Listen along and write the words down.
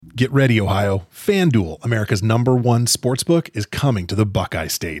Get ready, Ohio. FanDuel, America's #1 sportsbook, is coming to the Buckeye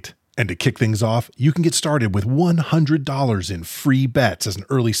State. And to kick things off, you can get started with $100 in free bets as an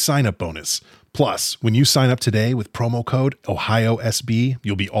early sign-up bonus. Plus, when you sign up today with promo code OhioSB,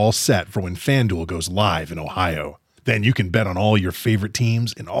 you'll be all set for when FanDuel goes live in Ohio. Then you can bet on all your favorite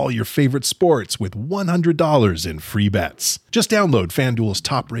teams and all your favorite sports with $100 in free bets. Just download FanDuel's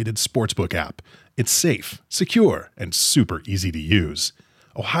top-rated sportsbook app. It's safe, secure, and super easy to use.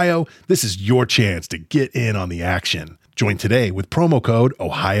 Ohio, this is your chance to get in on the action. Join today with promo code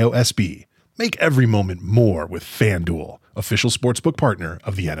OhioSB. Make every moment more with FanDuel, official sportsbook partner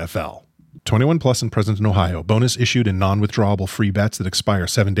of the NFL. 21 plus and present in Ohio. Bonus issued in non-withdrawable free bets that expire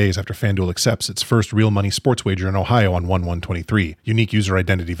 7 days after FanDuel accepts its first real money sports wager in Ohio on 1/1/23. Unique user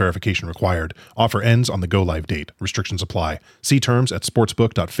identity verification required. Offer ends on the go-live date. Restrictions apply. See terms at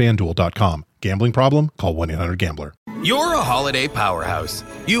sportsbook.fanduel.com. Gambling problem? Call 1-800-GAMBLER. You're a holiday powerhouse.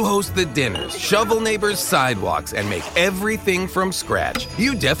 You host the dinners, shovel neighbors' sidewalks, and make everything from scratch.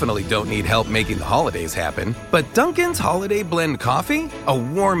 You definitely don't need help making the holidays happen. But Dunkin's Holiday Blend Coffee? A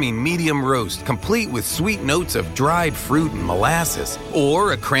warming medium roast complete with sweet notes of dried fruit and molasses.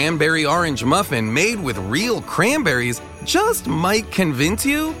 Or a cranberry orange muffin made with real cranberries just might convince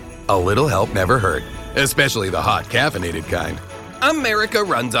you? A little help never hurt. Especially the hot caffeinated kind. America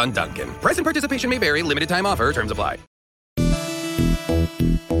runs on Dunkin'. Price and participation may vary. Limited time offer. Terms apply.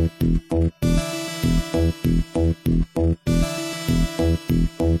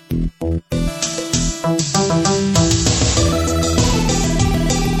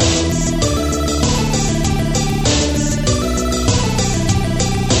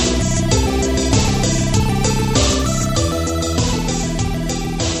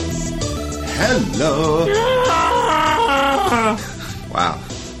 Hello. Wow.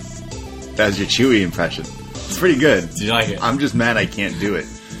 That was your Chewie impression. It's pretty good. Did you like it? I'm just mad I can't do it.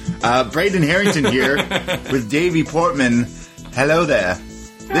 Braden Harrington here with Davey Portman. Hello there.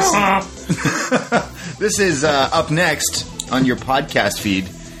 This is Up Next on your podcast feed.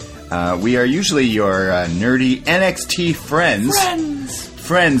 We are usually your nerdy NXT friends,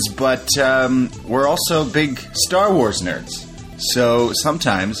 but we're also big Star Wars nerds. So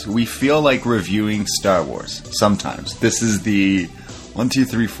sometimes we feel like reviewing Star Wars. Sometimes. This is the 1, 2,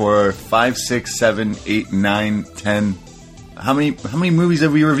 3, 4, 5, 6, 7, 8, 9, 10. How many movies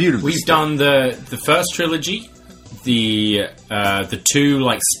have we reviewed of this? We've done the first trilogy, the two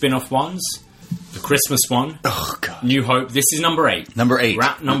like spin-off ones, the Christmas one. Oh god. New Hope. This is number 8. Number 8.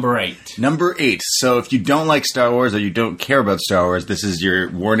 Wrap number 8. Number 8. So if you don't like Star Wars or you don't care about Star Wars, this is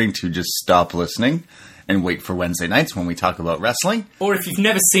your warning to just stop listening and wait for Wednesday nights when we talk about wrestling. Or if you've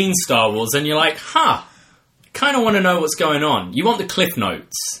never seen Star Wars and you're like, kind of want to know what's going on. You want the cliff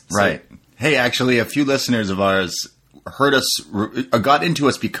notes. Right. Hey, actually, a few listeners of ours heard us, got into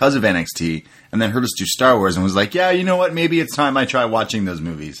us because of NXT, and then heard us do Star Wars and was like, yeah, you know what, maybe it's time I try watching those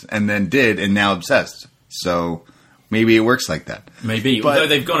movies. And then did, and now obsessed. So maybe it works like that. Maybe, although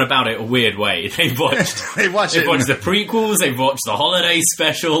they've gone about it a weird way. They've watched the prequels, they've watched the holiday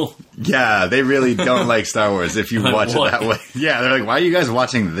special. Yeah, they really don't like Star Wars if you watch it that way. Yeah, they're like, why are you guys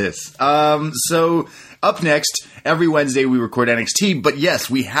watching this? So up next, every Wednesday we record NXT, but yes,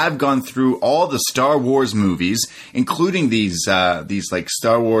 we have gone through all the Star Wars movies, including these like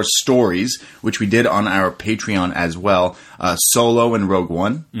Star Wars stories, which we did on our Patreon as well, Solo and Rogue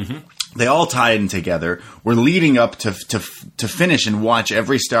One. Mm-hmm. They all tie in together. We're leading up to finish and watch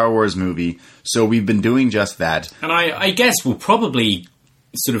every Star Wars movie, so we've been doing just that. And I guess we'll probably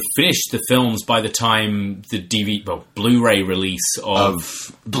sort of finish the films by the time the Blu-ray release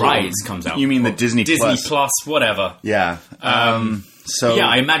of Rise comes out. You mean the Disney Plus, whatever. Yeah. So yeah,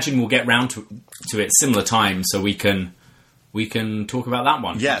 I imagine we'll get round to it similar time, so we can talk about that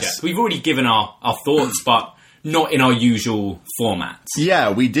one. Yes. Yeah. We've already given our thoughts, but not in our usual formats. Yeah,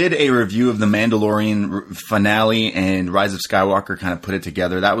 we did a review of The Mandalorian finale, and Rise of Skywalker kind of put it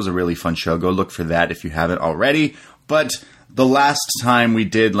together. That was a really fun show. Go look for that if you haven't already. But the last time we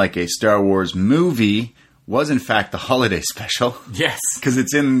did like a Star Wars movie was in fact the holiday special. Yes. Because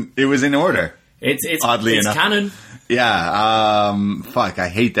it was in order. It's oddly enough. Canon. Yeah, I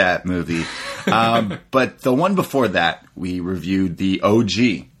hate that movie. But the one before that, we reviewed the OG,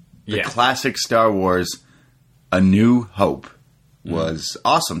 the classic Star Wars, A New Hope. Was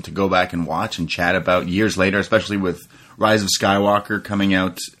awesome to go back and watch and chat about years later, especially with Rise of Skywalker coming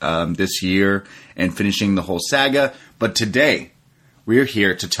out this year and finishing the whole saga. But today, we're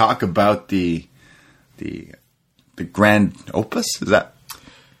here to talk about the grand opus. Is that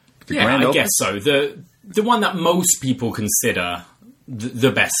the grand opus? I guess so. The one that most people consider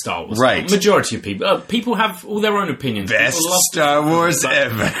the best Star Wars. Right. Majority of people have all their own opinions. Best Star Wars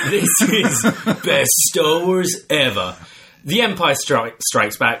ever. This is best Star Wars ever. The Empire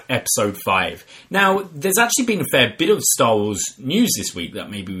Strikes Back, Episode 5. Now, there's actually been a fair bit of Star Wars news this week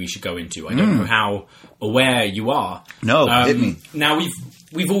that maybe we should go into. I don't know how aware you are. No, hit me. Now,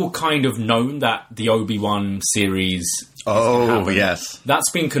 we've all kind of known that the Obi-Wan series... Oh, yes.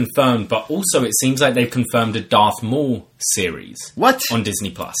 That's been confirmed, but also it seems like they've confirmed a Darth Maul series. What? On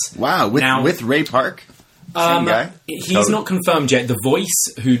Disney+. Wow, with Ray Park? Same guy? He's not confirmed yet. The voice,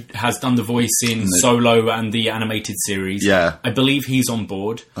 who has done the voice in Solo and the animated series, I believe he's on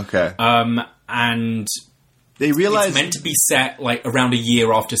board. Okay. And they realize it's meant to be set like around a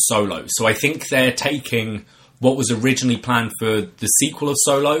year after Solo. So I think they're taking what was originally planned for the sequel of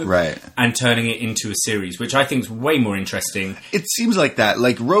Solo, and turning it into a series, which I think is way more interesting. It seems like that.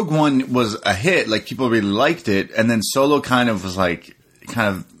 Like Rogue One was a hit, like people really liked it, and then Solo kind of was like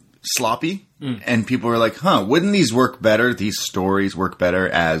sloppy. And people were like, wouldn't these work better? These stories work better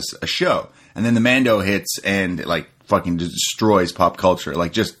as a show. And then the Mando hits and like fucking destroys pop culture,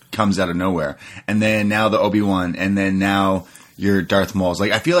 like just comes out of nowhere. And then now the Obi-Wan, and then now your Darth Mauls.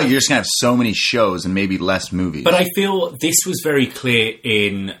 Like I feel like you're just gonna have so many shows and maybe less movies. But I feel this was very clear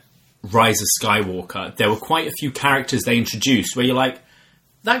in Rise of Skywalker. There were quite a few characters they introduced where you're like,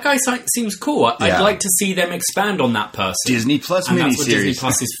 that guy seems cool. I'd like to see them expand on that person. Disney Plus and miniseries. That's what Disney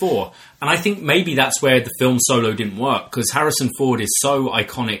Plus is for. And I think maybe that's where the film Solo didn't work, because Harrison Ford is so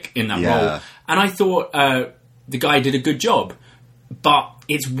iconic in that role. And I thought the guy did a good job. But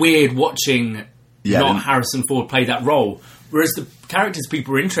it's weird watching not Harrison Ford play that role. Whereas the characters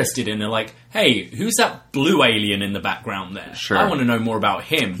people are interested in are like, hey, who's that blue alien in the background there? Sure. I want to know more about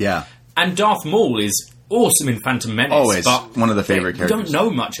him. Yeah. And Darth Maul is awesome in Phantom Menace. Always but one of the favorite characters. We don't know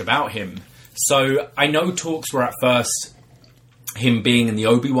much about him. So I know talks were at first him being in the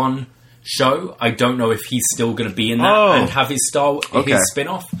Obi-Wan show. I don't know if he's still going to be in that and have his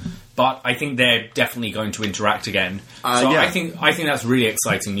spin-off. But I think they're definitely going to interact again. I think that's really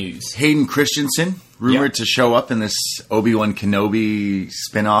exciting news. Hayden Christensen, rumored to show up in this Obi-Wan Kenobi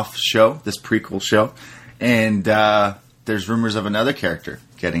spin-off show, this prequel show. And there's rumors of another character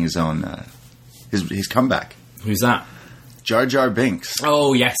getting his own... his comeback. Who's that? Jar Jar Binks.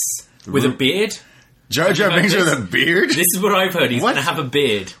 Oh, yes. With a beard? Jar Jar Binks with a beard? This is what I've heard. He's going to have a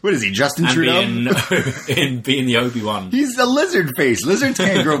beard. What is he, Justin Trudeau? Being the Obi-Wan. He's a lizard face. Lizards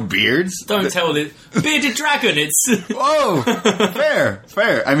can't grow beards. Don't tell the... Bearded dragon, it's... Whoa!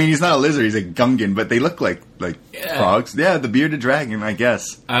 Fair. I mean, he's not a lizard. He's a Gungan, but they look like frogs. Yeah, the bearded dragon, I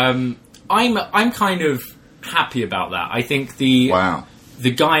guess. I'm kind of happy about that. I think the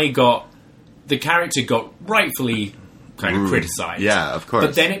character got rightfully kind of criticised. Yeah, of course.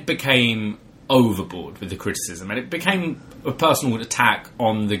 But then it became overboard with the criticism, and it became a personal attack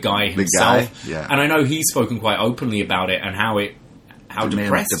on the guy himself. And I know he's spoken quite openly about it and how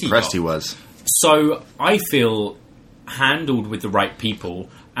depressed he was. So I feel handled with the right people,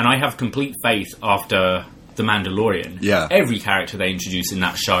 and I have complete faith after The Mandalorian. Yeah. Every character they introduced in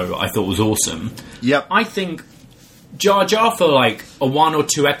that show I thought was awesome. Yep. I think Jar Jar for like a 1 or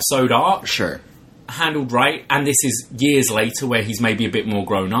 2 episode arc. Sure. Handled right, and this is years later where he's maybe a bit more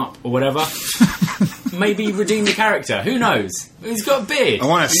grown up or whatever. Maybe redeem the character. Who knows? He's got a beard. I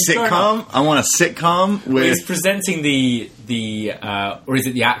want a sitcom with... He's presenting or is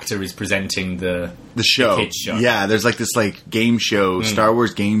it the actor is presenting the show? The kids show. Yeah, there's like this game show, Star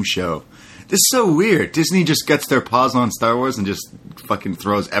Wars game show. This is so weird. Disney just gets their paws on Star Wars and just fucking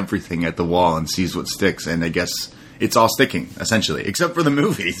throws everything at the wall and sees what sticks, and I guess... it's all sticking, essentially, except for the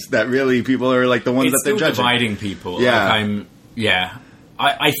movies that really people are like the ones that they're judging. It's still dividing people. Yeah.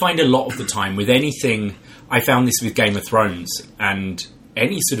 I find a lot of the time with anything, I found this with Game of Thrones and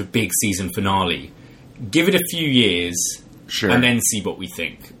any sort of big season finale, give it a few years and then see what we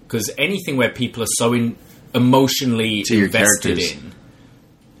think. Because anything where people are so emotionally invested in,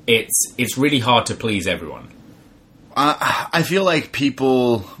 it's really hard to please everyone. I feel like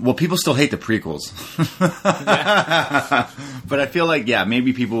people still hate the prequels. But I feel like,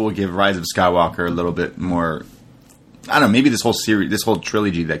 maybe people will give Rise of Skywalker a little bit more, I don't know, maybe this whole series, this whole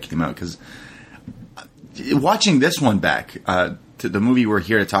trilogy that came out, because watching this one back, to the movie we're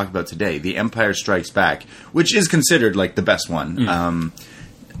here to talk about today, The Empire Strikes Back, which is considered like the best one.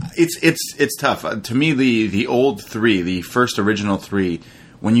 It's tough. To me, the old 3, the first original 3,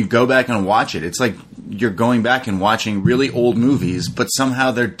 when you go back and watch it, it's like you're going back and watching really old movies, but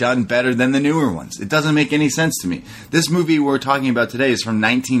somehow they're done better than the newer ones. It doesn't make any sense to me. This movie we're talking about today is from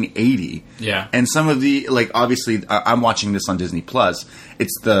 1980. Yeah. And some of the, like, obviously, I'm watching this on Disney Plus.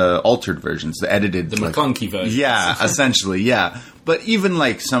 It's the altered versions, the edited. The McClunky versions. Yeah, essentially, yeah. But even,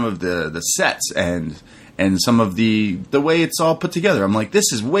 like, some of the sets and some of the way it's all put together, I'm like,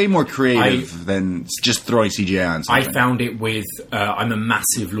 this is way more creative than just throwing CGI on something. I found it with, I'm a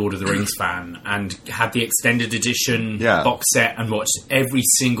massive Lord of the Rings fan, and had the extended edition box set and watched every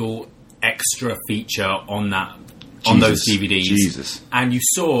single extra feature on those DVDs. Jesus. And you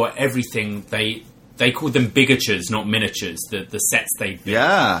saw everything. They called them bigatures, not miniatures, the sets they built.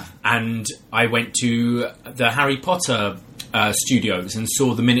 Yeah. And I went to the Harry Potter studios and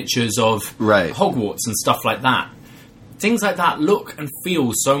saw the miniatures of Hogwarts and stuff like that. Things like that look and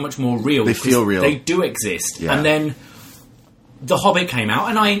feel so much more real. They feel real. They do exist. Yeah. And then The Hobbit came out,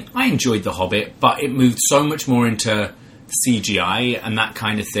 and I enjoyed The Hobbit, but it moved so much more into CGI and that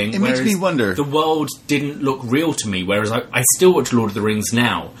kind of thing. It makes me wonder. The world didn't look real to me, whereas I still watch Lord of the Rings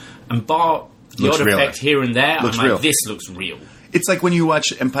now, and bar the odd effect here and there, I'm like, this looks real. It's like when you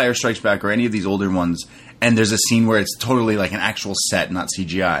watch Empire Strikes Back or any of these older ones, and there's a scene where it's totally like an actual set, not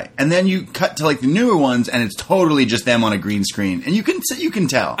CGI. And then you cut to like the newer ones, and it's totally just them on a green screen, and you can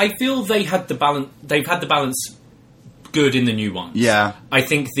tell. I feel they had the balance. They've had the balance good in the new ones. Yeah, I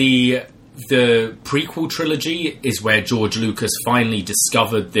think the prequel trilogy is where George Lucas finally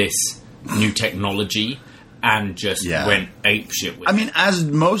discovered this new technology and just went apeshit with it. I mean, as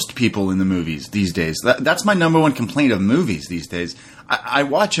most people in the movies these days, that's my number one complaint of movies these days. I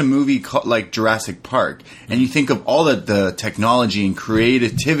watch a movie like Jurassic Park, and you think of all the technology and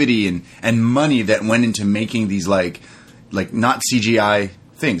creativity and money that went into making these like not CGI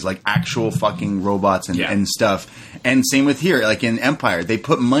things, like actual fucking robots and stuff. And same with here, like in Empire, they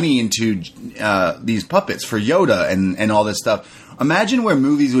put money into these puppets for Yoda and all this stuff. Imagine where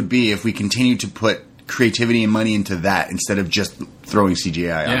movies would be if we continued to put creativity and money into that instead of just throwing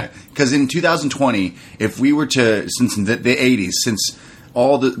CGI on it. Because in 2020, if we were to, since the 80s, since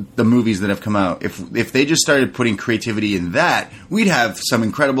all the movies that have come out, if they just started putting creativity in that, we'd have some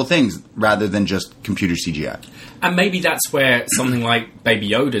incredible things rather than just computer CGI. And maybe that's where something like Baby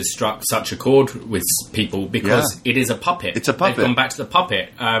Yoda struck such a chord with people, because it is a puppet. It's a puppet. They've gone back to the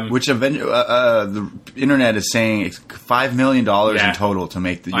puppet. Which the internet is saying it's $5 million in total to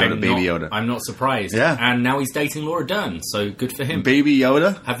make the Baby Yoda. I'm not surprised. Yeah. And now he's dating Laura Dern, so good for him. Baby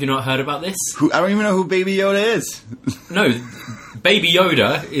Yoda? Have you not heard about this? I don't even know who Baby Yoda is. No, Baby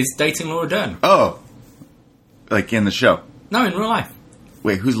Yoda is dating Laura Dern. Oh. Like in the show? No, in real life.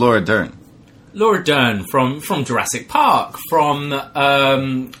 Wait, who's Laura Dern? Laura Dern from Jurassic Park,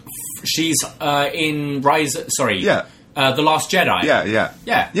 she's in Rise. Sorry, The Last Jedi.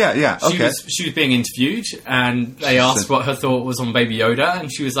 Yeah. Okay. She was being interviewed, and they asked what her thought was on Baby Yoda,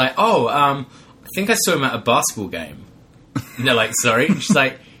 and she was like, I think I saw him at a basketball game. And they're like, sorry? And she's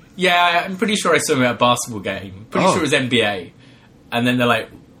like, yeah, I'm pretty sure I saw him at a basketball game. Pretty sure it was NBA. And then they're like,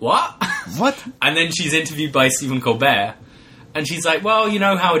 what? What? And then she's interviewed by Stephen Colbert, and she's like, well, you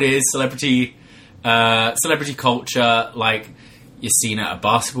know how it is, celebrity culture, like, you're seen at a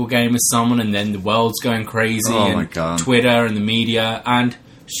basketball game with someone, and then the world's going crazy, and Twitter and the media, and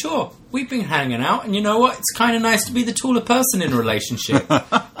sure, we've been hanging out, and you know what? It's kind of nice to be the taller person in a relationship.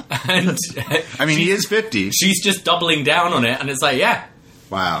 And I mean, he is 50. She's just doubling down on it, and it's like, yeah.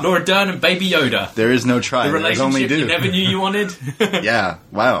 Wow. Laura Dern and Baby Yoda. There is no try. The relationship you never knew you wanted. Yeah.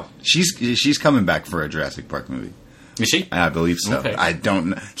 Wow. She's coming back for a Jurassic Park movie. Is she? I believe so. Okay. I don't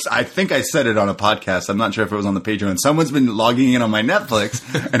know. I think I said it on a podcast. I'm not sure if it was on the Patreon. Someone's been logging in on my Netflix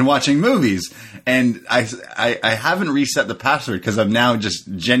and watching movies. And I haven't reset the password because I'm now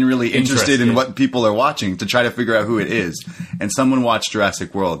just genuinely interested in what people are watching to try to figure out who it is. And someone watched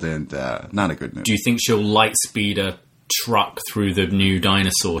Jurassic World, and not a good movie. Do you think she'll light speed a truck through the new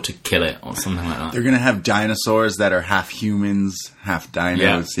dinosaur to kill it or something like that? They're going to have dinosaurs that are half humans, half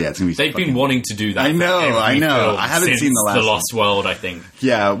dinos. Yeah, it's going to be They've been wanting to do that. I know. I haven't seen the last The Lost World, I think.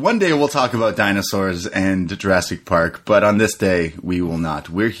 Yeah, one day we'll talk about dinosaurs and Jurassic Park, but on this day, we will not.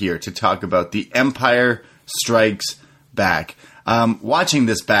 We're here to talk about The Empire Strikes Back. Watching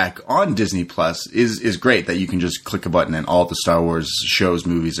this back on Disney Plus is great that you can just click a button and all the Star Wars shows,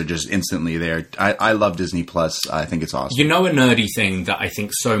 movies are just instantly there. I love Disney Plus. I think it's awesome. You know, a nerdy thing that I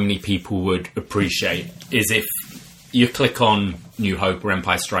think so many people would appreciate is if you click on New Hope or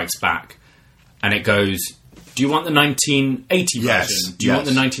Empire Strikes Back and it goes, do you want the 1980 version? Do you want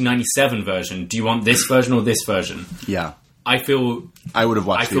the 1997 version? Do you want this version or this version? Yeah. I feel I would have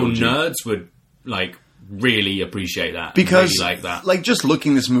watched nerds would really appreciate that. Because, really like that. Like, just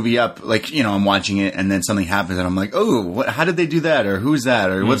looking this movie up, like, you know, I'm watching it and then something happens and I'm like, oh, how did they do that? Or who's that?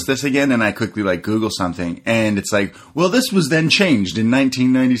 Or what's this again? And I quickly, like, Google something and it's like, well, this was then changed in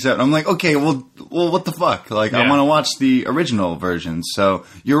 1997. I'm like, okay, well, what the fuck? Like, I want to watch the original version. So,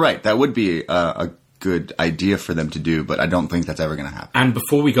 you're right. That would be a good idea for them to do, but I don't think that's ever going to happen. And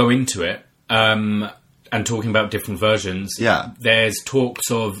before we go into it, and talking about different versions, there's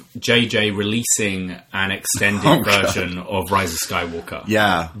talks of JJ releasing an extended version of Rise of Skywalker.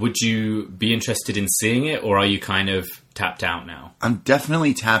 Yeah. Would you be interested in seeing it, or are you kind of tapped out now? I'm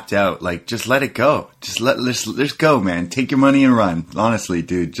definitely tapped out. Like, just let it go. Let's go, man. Take your money and run. Honestly,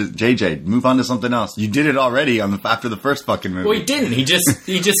 dude. Just JJ, move on to something else. You did it already after the first fucking movie. Well, he didn't. He just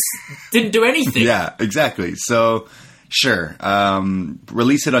didn't do anything. Yeah, exactly. So, sure.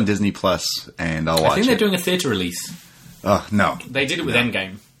 Release it on Disney Plus, and I'll watch it. I think they're doing a theatre release. Oh, no. They did it with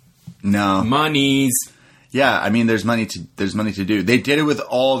Endgame. No. Monies. Yeah, I mean, there's money to do. They did it with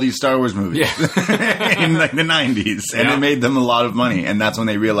all these Star Wars movies in like the 90s, and it made them a lot of money. And that's when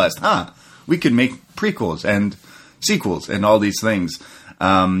they realized, we could make prequels and sequels and all these things.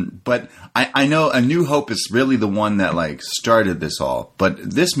 But I know A New Hope is really the one that like started this all. But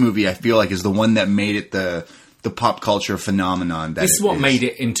this movie, I feel like, is the one that made it the pop culture phenomenon. This is what made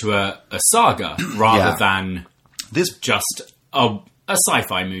it into a saga rather than just a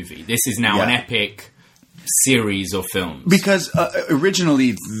sci-fi movie. This is now an epic series of films. Because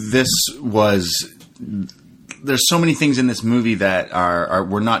originally this was... There's so many things in this movie that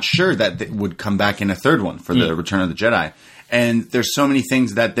we're not sure that would come back in a third one for the Return of the Jedi. And there's so many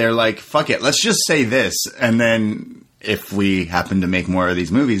things that they're like, fuck it, let's just say this. And then if we happen to make more of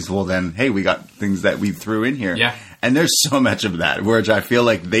these movies, well then, hey, we got things that we threw in here. Yeah. And there's so much of that, which I feel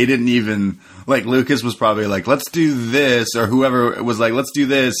like they didn't even... Like, Lucas was probably like, let's do this, or whoever was like, let's do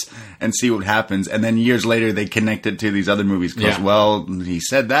this, and see what happens. And then years later, they connected to these other movies, because, well, he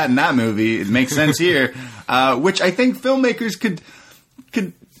said that in that movie, it makes sense here. Which I think filmmakers could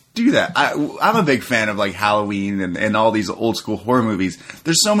do that. I'm a big fan of, like, Halloween and all these old-school horror movies.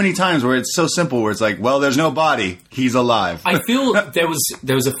 There's so many times where it's so simple, where it's like, well, there's no body, he's alive. I feel there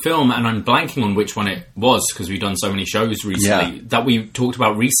was a film, and I'm blanking on which one it was, because we've done so many shows recently, that we talked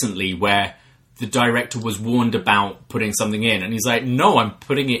about recently, where the director was warned about putting something in, and he's like, no, I'm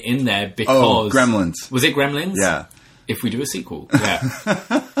putting it in there because... Oh, Gremlins. Was it Gremlins? Yeah. If we do a sequel, yeah.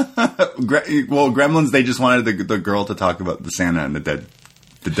 Well, Gremlins, they just wanted the girl to talk about the Santa and the dead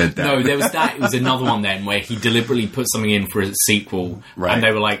dad. No, there was that. It was another one then where he deliberately put something in for a sequel, and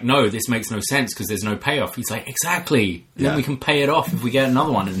they were like, no, this makes no sense because there's no payoff. He's like, exactly. Then we can pay it off if we get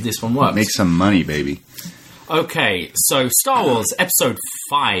another one, and this one works. Make some money, baby. Okay, so Star Wars Episode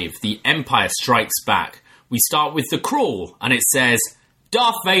 5, The Empire Strikes Back. We start with the crawl, and it says,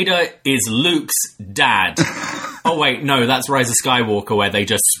 Darth Vader is Luke's dad. Oh wait, no, that's Rise of Skywalker, where they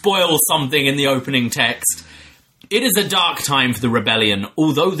just spoil something in the opening text. It is a dark time for the rebellion.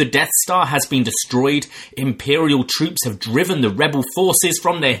 Although the Death Star has been destroyed, Imperial troops have driven the rebel forces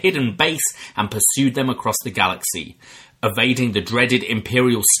from their hidden base and pursued them across the galaxy. Evading the dreaded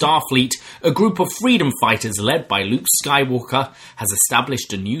Imperial Starfleet, a group of freedom fighters led by Luke Skywalker has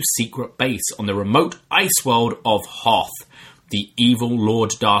established a new secret base on the remote ice world of Hoth. The evil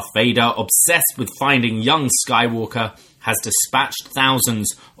Lord Darth Vader, obsessed with finding young Skywalker, has dispatched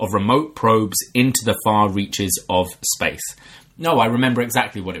thousands of remote probes into the far reaches of space. No, I remember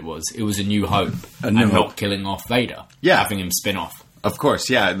exactly what it was. It was A New Hope, not killing off Vader. Yeah. Having him spin off. Of course,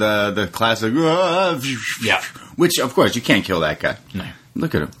 yeah. The classic... Yeah. Which, of course, you can't kill that guy. No.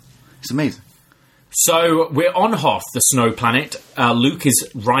 Look at him. He's amazing. So, we're on Hoth, the snow planet. Luke is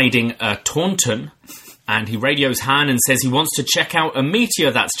riding a Tauntaun, and he radios Han and says he wants to check out a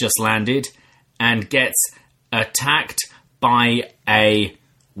meteor that's just landed, and gets attacked by a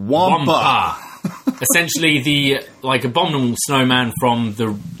Wampa. Essentially the, like, abominable snowman from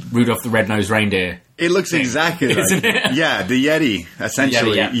the Rudolph the Red-Nosed Reindeer. It looks exactly like it. Yeah, the Yeti,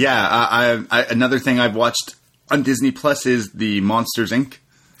 essentially. Yeti, yeah. Another thing I've watched on Disney Plus is the Monsters, Inc.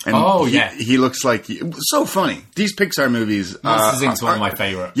 And he looks like... So funny. These Pixar movies... Monsters Inc.'s one of my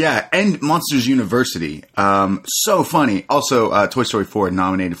favorite. Yeah, and Monsters University. So funny. Also, Toy Story 4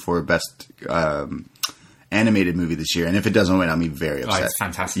 nominated for Best Animated Movie this year. And if it doesn't win, I'll be very upset. Oh, it's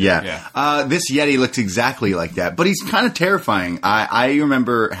fantastic. Yeah. This Yeti looks exactly like that. But he's kind of terrifying. I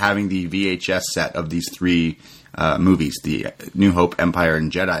remember having the VHS set of these three movies, the New Hope, Empire,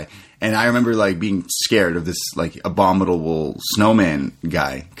 and Jedi. And I remember, like, being scared of this, like, abominable snowman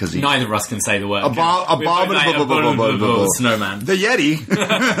guy. Neither of us can say the word. Abominable snowman. The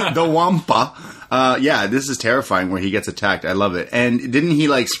Yeti, the Wampa. Yeah, this is terrifying where he gets attacked. I love it. And didn't he,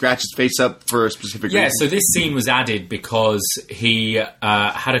 like, scratch his face up for a specific reason? Yeah, so this scene was added because he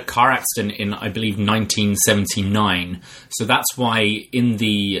had a car accident in, I believe, 1979. So that's why in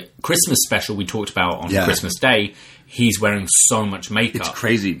the Christmas special we talked about on Christmas Day, he's wearing so much makeup. It's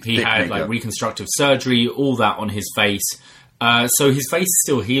crazy. He had, like, reconstructive surgery, all that on his face. So his face is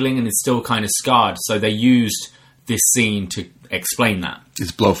still healing and it's still kind of scarred. So they used this scene to explain that.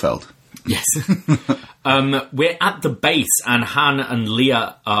 It's Blofeld. Yes. We're at the base and Han and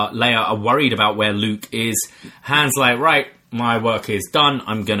Leia are worried about where Luke is. Han's like, right, my work is done.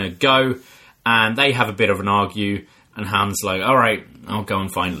 I'm going to go. And they have a bit of an argue. And Han's like, all right, I'll go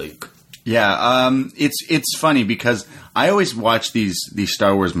and find Luke. Yeah, it's funny because I always watch these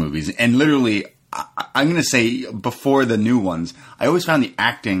Star Wars movies and literally... I'm going to say before the new ones, I always found the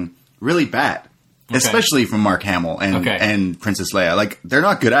acting really bad, especially from Mark Hamill and Princess Leia. Like, they're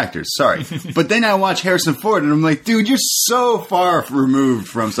not good actors, sorry. But then I watch Harrison Ford and I'm like, dude, you're so far removed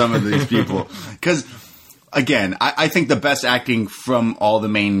from some of these people. Because, again, I think the best acting from all the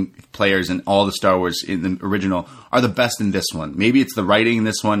main players in all the Star Wars in the original are the best in this one. Maybe it's the writing in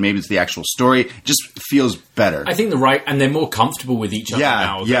this one. Maybe it's the actual story. It just feels better. I think and they're more comfortable with each other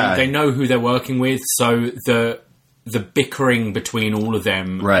now. They know who they're working with, so the bickering between all of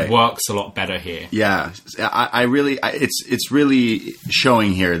them works a lot better here. Yeah, it's really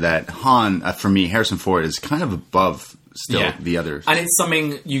showing here that Han, for me, Harrison Ford is kind of above still the others. And it's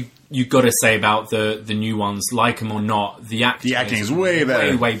something you got to say about the new ones, like them or not. The acting is way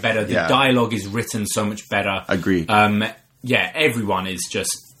better. Way better. The dialogue is written so much better. Agreed. Everyone is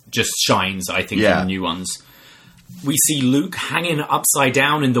just shines, I think, in the new ones. We see Luke hanging upside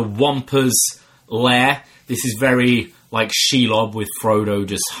down in the Wampa's lair. This is very like Shelob with Frodo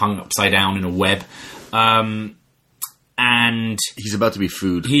just hung upside down in a web. And he's about to be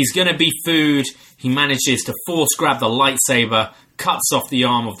food. He's going to be food. He manages to force grab the lightsaber, cuts off the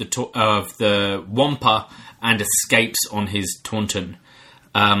arm of the Wampa, and escapes on his Tauntaun.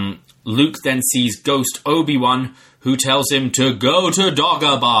 Luke then sees Ghost Obi-Wan, who tells him to go to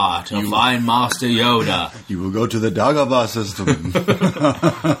Dagobah to find Master Yoda. You will go to the Dagobah system.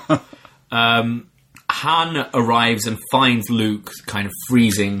 Han arrives and finds Luke kind of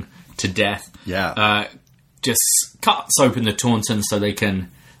freezing to death. Yeah. Just cuts open the Tauntaun so they can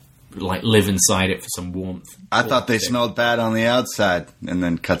live inside it for some warmth. I thought they smelled bad on the outside, and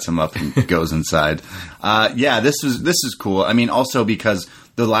then cuts him up and goes inside. This is cool. I mean, also because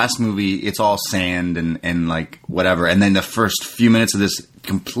the last movie, it's all sand and like whatever, and then the first few minutes of this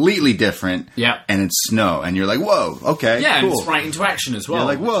completely different. Yeah, and it's snow, and you're like, whoa, okay, yeah, cool. And it's right into action as well. You're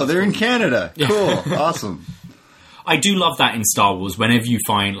like, whoa, they're in Canada. Yeah. Cool, awesome. I do love that in Star Wars. Whenever you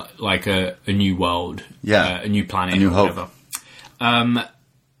find like a new world, a new planet, a new whatever.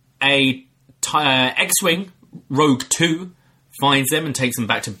 X-Wing Rogue 2 finds them and takes them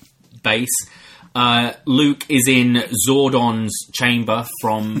back to base. Luke is in Zordon's chamber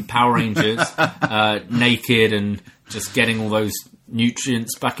from Power Rangers, naked and just getting all those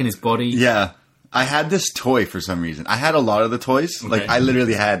nutrients back in his body. Yeah. I had this toy for some reason. I had a lot of the toys. Okay. Like, I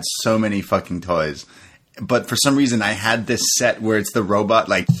literally had so many fucking toys. But for some reason, I had this set where it's the robot,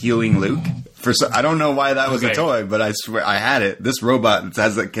 like, healing Luke. I don't know why that was a toy, but I swear I had it. This robot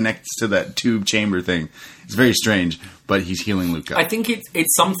that connects to that tube chamber thing. It's very strange, but he's healing Luke up. I think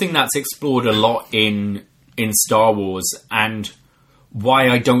it's something that's explored a lot in Star Wars, and why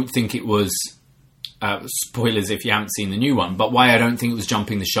I don't think it was... spoilers if you haven't seen the new one, but why I don't think it was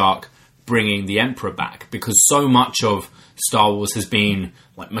jumping the shark bringing the Emperor back, because so much of Star Wars has been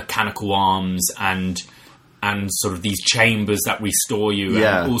like mechanical arms and sort of these chambers that restore you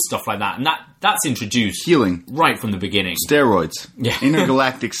and all stuff like that. And that's introduced healing right from the beginning. Steroids. Yeah.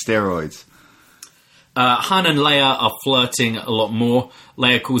 Intergalactic steroids. Han and Leia are flirting a lot more.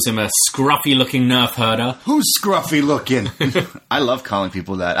 Leia calls him a scruffy-looking nerf herder. Who's scruffy-looking? I love calling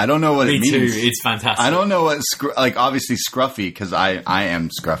people that. I don't know what it means. Me too. It's fantastic. I don't know what... obviously scruffy, because I am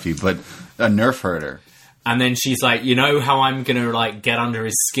scruffy, but a nerf herder. And then she's like, you know how I'm going to like get under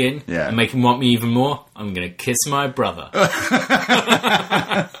his skin and make him want me even more? I'm going to kiss my brother. Well,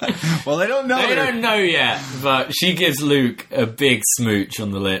 they don't know. They don't know yet, but she gives Luke a big smooch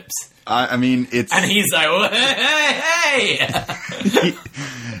on the lips. I mean, it's... And he's like, well, hey!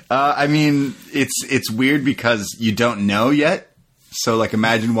 I mean, it's weird because you don't know yet. So, like,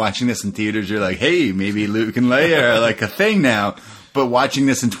 imagine watching this in theaters, you're like, hey, maybe Luke and Leia are like a thing now. But watching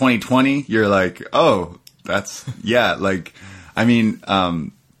this in 2020, you're like, oh... That's, I mean,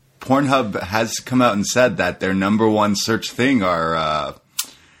 Pornhub has come out and said that their number one search thing are,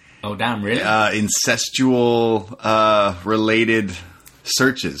 oh, damn, really? Incestual, related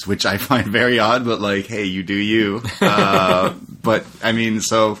searches, which I find very odd, but like, hey, you do you. But I mean,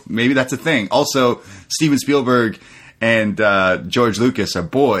 so maybe that's a thing. Also, Steven Spielberg and George Lucas are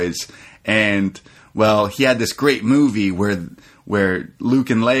boys, and well, he had this great movie where Luke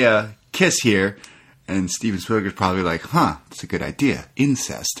and Leia kiss here, and Steven Spielberg's probably like, huh, that's a good idea,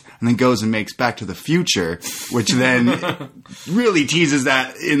 incest, and then goes and makes Back to the Future, which then really teases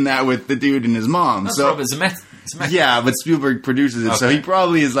that with the dude and his mom. That's so Robert Zemeckis. Yeah, but Spielberg produces it, so he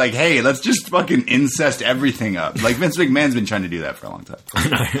probably is like, hey, let's just fucking incest everything up. Like, Vince McMahon's been trying to do that for a long time.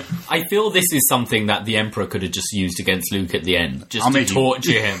 I feel this is something that the Emperor could have just used against Luke at the end, just to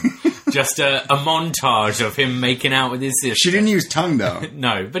torture him. Just a montage of him making out with his sister. She didn't use tongue, though.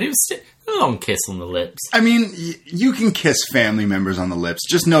 No, but it was a long kiss on the lips. I mean, you can kiss family members on the lips,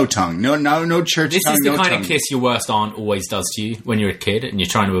 just no tongue. No church this tongue, is the no kind tongue. of kiss your worst aunt always does to you when you're a kid and you're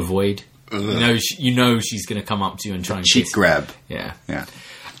trying to avoid. You know she's going to come up to you and try and cheek kiss. grab. Yeah.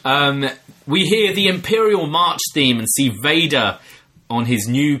 We hear the Imperial March theme and see Vader on his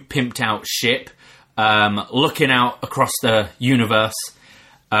new pimped out ship, looking out across the universe.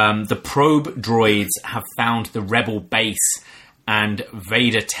 The probe droids have found the rebel base, and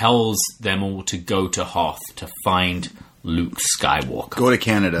Vader tells them all to go to Hoth to find Luke Skywalker. Go to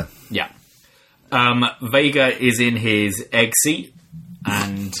Canada. Yeah. Vader is in his egg seat.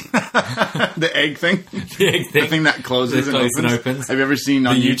 And the egg thing? The thing that closes and opens. Have you ever seen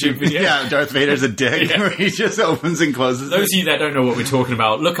on YouTube video? Yeah, Darth Vader's a dick where he just opens and closes. Those of you that don't know what we're talking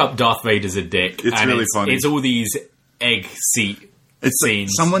about, look up Darth Vader's a dick. It's really funny. It's all these egg seat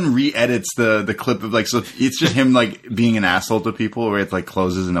scenes. Like someone re-edits the clip of so it's just him being an asshole to people where it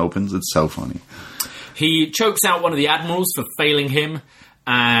closes and opens. It's so funny. He chokes out one of the admirals for failing him.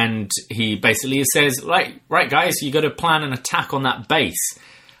 And he basically says, right, guys, you got to plan an attack on that base.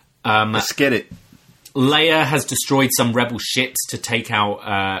 Let's get it. Leia has destroyed some rebel ships to take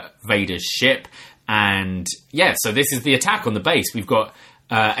out Vader's ship. And, yeah, so this is the attack on the base. We've got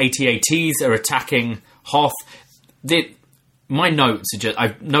AT-ATs are attacking Hoth. My notes are just...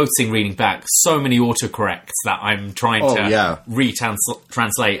 I'm noticing reading back so many autocorrects that I'm trying to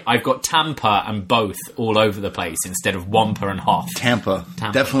retranslate. I've got Tampa and both all over the place instead of Wampa and Hoth. Tampa.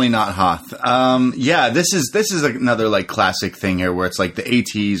 Definitely not Hoth. This is another classic thing here where it's the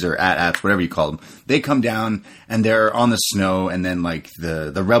ATs or AT-ATs, whatever you call them. They come down and they're on the snow, and then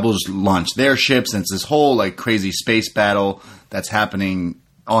the rebels launch their ships, and it's this whole crazy space battle that's happening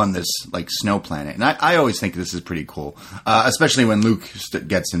on this snow planet. And I always think this is pretty cool, especially when Luke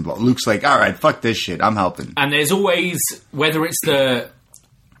gets involved. Luke's like, all right, fuck this shit, I'm helping. And there's always, whether it's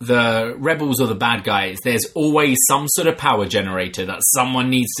the rebels or the bad guys, there's always some sort of power generator that someone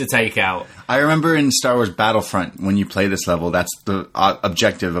needs to take out. I remember in Star Wars Battlefront, when you play this level, that's the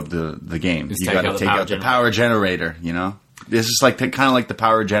objective of the game. You got to take out the power generator, you know? This is kind of like the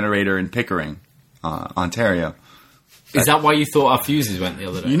power generator in Pickering, Ontario. Is that why you thought our fuses went the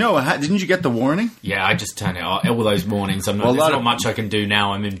other day? Didn't you get the warning? Yeah, I just turned it off. All those mornings, there's not much I can do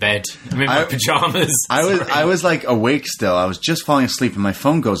now. I'm in bed. I'm in my pajamas. I was awake still. I was just falling asleep, and my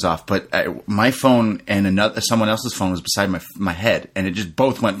phone goes off. But my phone and someone else's phone was beside my head, and it just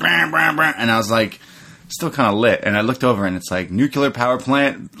both went brah, brah, brah, and I was still kind of lit. And I looked over, and it's nuclear power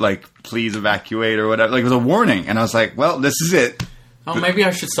plant, please evacuate or whatever. It was a warning, and I was well, this is it. Oh, maybe I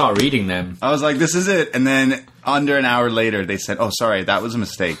should start reading them. I was this is it. And then under an hour later, they said, oh, sorry, that was a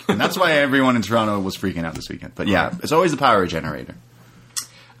mistake. And that's why everyone in Toronto was freaking out this weekend. But yeah, it's always the power generator.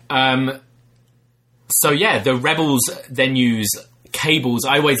 So yeah, the rebels then use cables.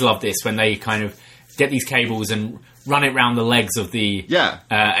 I always love this when they kind of get these cables and run it round the legs of the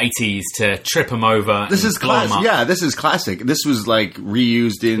ATs to trip them over. This is classic. Yeah, this is classic. This was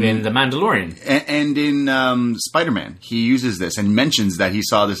reused in The Mandalorian and in Spider-Man. He uses this and mentions that he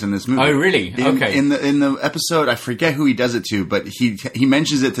saw this in this movie. Oh, really? Okay. In the episode, I forget who he does it to, but he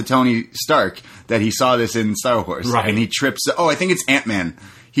mentions it to Tony Stark that he saw this in Star Wars. Right. And he trips. Oh, I think it's Ant-Man.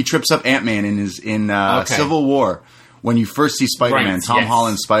 He trips up Ant-Man in Civil War. When you first see Spider-Man, Tom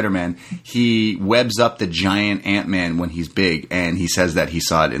Holland's Spider-Man, he webs up the giant Ant-Man when he's big, and he says that he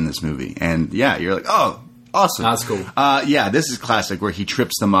saw it in this movie. And yeah, you're oh, awesome. That's cool. This is classic where he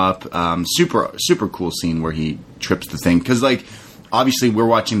trips them up. Super cool scene where he trips the thing. Because, obviously we're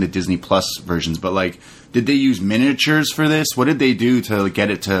watching the Disney Plus versions, but, did they use miniatures for this? What did they do to get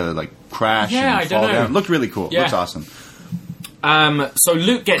it to, crash and fall down? It looked really cool. Yeah. Looks awesome. So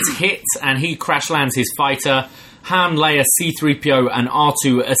Luke gets hit, and he crash lands his fighter. Han, Leia, C-3PO, and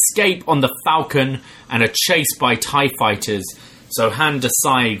R2 escape on the Falcon and are chased by TIE fighters. So Han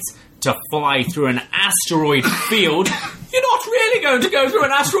decides to fly through an asteroid field. You're not really going to go through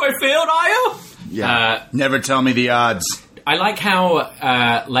an asteroid field, are you? Yeah. Never tell me the odds. I like how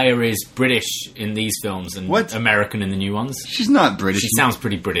Leia is British in these films and American in the new ones. She's not British. She sounds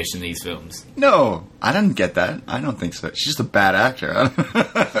pretty British in these films. No, I didn't get that. I don't think so. She's just a bad actor.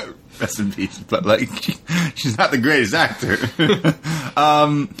 Rest in peace. But, like, she's not the greatest actor.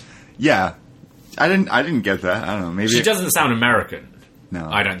 Yeah. I didn't get that. I don't know. Maybe she doesn't sound American. No.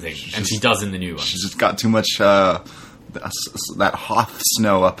 I don't think. And she does in the new ones. She's just got too much that Hoth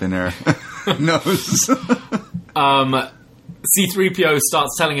snow up in her nose. C-3PO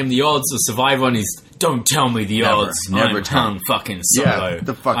starts telling him the odds of survival, and he's, don't tell me the odds. Never I'm tell Han fucking Solo. Yeah,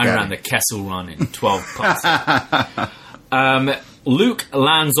 the fuck I out ran the Kessel Run in 12 parts. Luke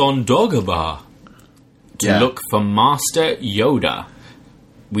lands on Dagobah to look for Master Yoda.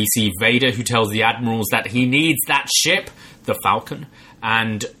 We see Vader, who tells the admirals that he needs that ship, the Falcon,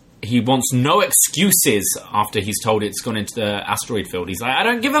 and he wants no excuses after he's told it's gone into the asteroid field. He's like, I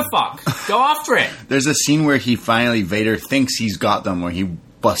don't give a fuck. Go after it. There's a scene where Vader thinks he's got them, where he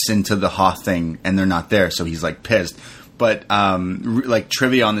busts into the Hoth thing and they're not there, so he's like pissed. But like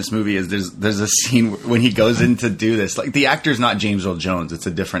trivia on this movie is there's a scene when he goes in to do this. Like the actor's not James Earl Jones; it's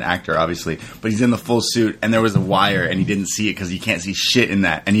a different actor, obviously. But he's in the full suit, and there was a wire, and he didn't see it because you can't see shit in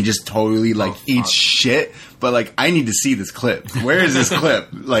that, and he just totally eats shit. But like, I need to see this clip. Where is this clip?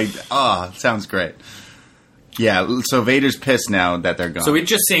 Like, sounds great. Yeah. So Vader's pissed now that they're gone. So we're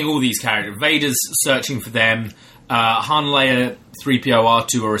just seeing all these characters. Vader's searching for them. Han, Leia, 3PO,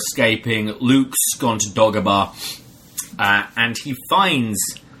 R2 are escaping. Luke's gone to Dagobah. And he finds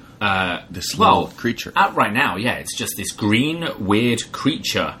this little creature. Right now, yeah, it's just this green, weird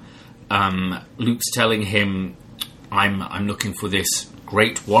creature. Luke's telling him, I'm looking for this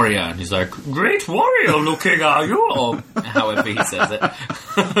great warrior. And he's like, great warrior looking are you? Or however he says it.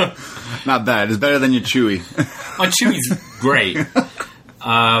 Not bad. It's better than your Chewie. My Chewie's great.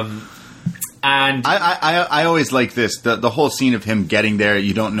 And I always like this. The whole scene of him getting there,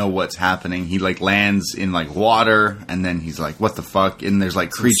 you don't know what's happening. He lands in water, and then he's like, "What the fuck?" And there's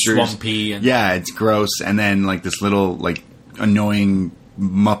creatures, swampy. Yeah, it's gross. And then this little annoying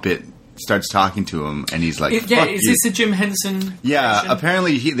Muppet starts talking to him, and he's like, "Yeah, is this a Jim Henson?" Yeah, connection?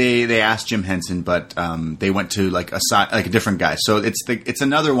 apparently they asked Jim Henson, but they went to a different guy. So it's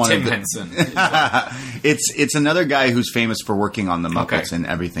another one. Tim Henson. It's another guy who's famous for working on the Muppets and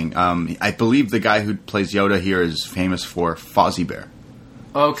everything. I believe the guy who plays Yoda here is famous for Fozzie Bear.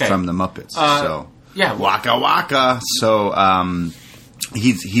 Okay, from the Muppets. Yeah, Waka Waka. So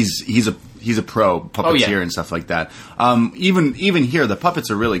he's a pro puppeteer and stuff like that. Even here, the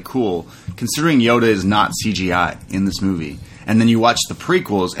puppets are really cool, considering Yoda is not CGI in this movie. And then you watch the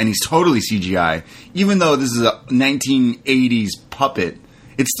prequels, and he's totally CGI. Even though this is a 1980s puppet,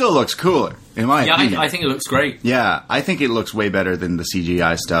 it still looks cooler, in my opinion. I think it looks great. Yeah, I think it looks way better than the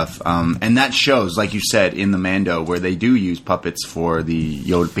CGI stuff. And that shows, like you said, in the Mando, where they do use puppets for the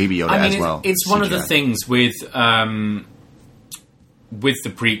Baby Yoda as well. It's one of the things with the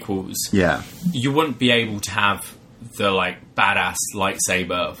prequels, you wouldn't be able to have the badass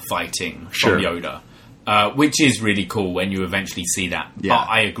lightsaber fighting from Yoda, which is really cool when you eventually see that. Yeah. But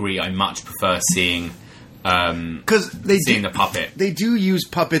I agree, I much prefer seeing the puppet. They do use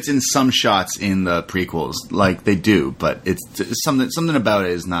puppets in some shots in the prequels, they do, but it's something about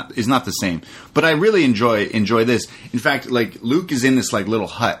it is not the same. But I really enjoy this. In fact, Luke is in this little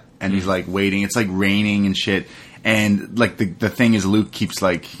hut, and he's waiting. It's raining and shit. And the thing is, Luke keeps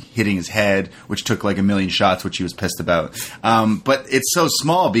hitting his head, which took a million shots, which he was pissed about. But it's so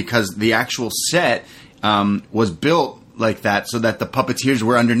small because the actual set was built like that so that the puppeteers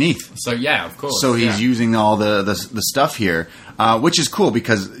were underneath. So yeah, of course. So he's using all the stuff here, which is cool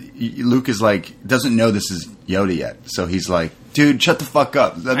because Luke is doesn't know this is Yoda yet. So he's like, dude, shut the fuck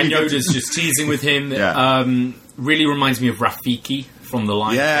up. And Yoda's just teasing with him. Yeah. Really reminds me of Rafiki from The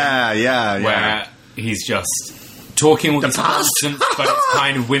Lion King. Yeah. Where he's just talking all this nonsense, but it's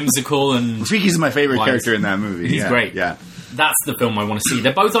kind of whimsical. And Rafiki's my favorite character in that movie. He's great. Yeah. That's the film I want to see.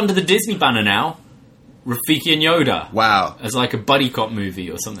 They're both under the Disney banner now. Rafiki and Yoda. Wow. As a buddy cop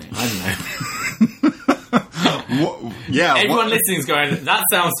movie or something. I don't know. Yeah. Everyone listening's going, that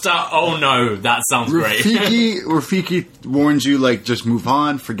sounds oh no, that sounds great. Rafiki warns you, just move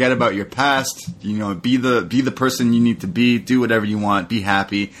on, forget about your past, be the person you need to be, do whatever you want, be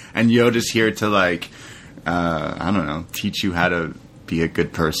happy. And Yoda's here to I don't know, teach you how to be a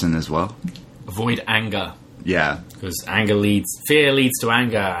good person as well. Avoid anger. Yeah. Because fear leads to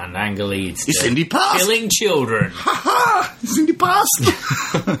anger, and anger leads to Cindy Past. Killing children. Ha ha! Cindy Past.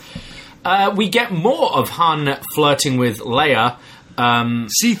 We get more of Han flirting with Leia.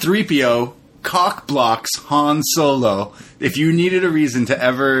 C-3PO cock blocks Han Solo. If you needed a reason to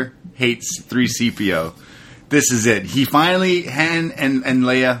ever hate 3CPO, this is it. He finally, Han and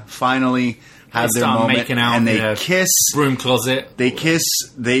Leia finally have their moment, making out and they kiss. Broom closet. They kiss.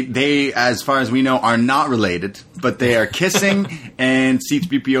 They, as far as we know, are not related, but they are kissing. And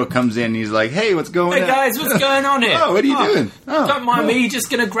C-3PO comes in. And he's like, "Hey, what's going on? Hey guys, what's going on here? Oh, what are you doing? Oh, don't mind me. Just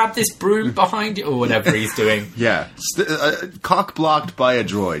gonna grab this broom behind you, or whatever he's doing." Yeah, cock blocked by a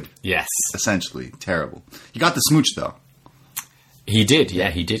droid. Yes, essentially terrible. You got the smooch though. He did. Yeah,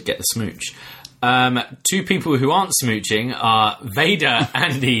 he did get the smooch. Two people who aren't smooching are Vader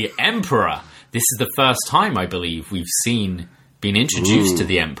and the Emperor. This is the first time, I believe, we've been introduced to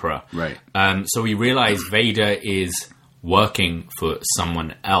the Emperor. Right. So we realize Vader is working for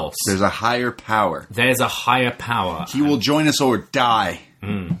someone else. There's a higher power. There's a higher power. He will join us or die.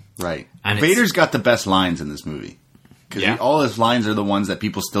 Right. And Vader's got the best lines in this movie. Because all his lines are the ones that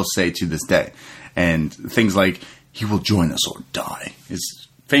people still say to this day. And things like, "He will join us or die" is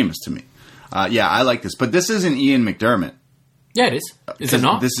famous to me. I like this. But this isn't Ian McDermott. Yeah, it is. Is it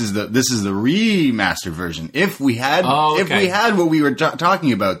not? This is the remastered version. If we had what we were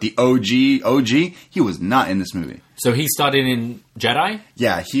talking about, the OG, he was not in this movie. So he started in Jedi?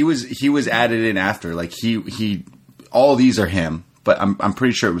 Yeah, he was added in after. Like he all these are him, but I'm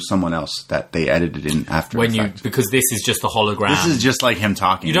pretty sure it was someone else that they edited in after. Because this is just a hologram. This is just like him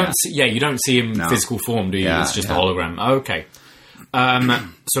talking. You don't see him in physical form, do you? It's just a hologram. Okay.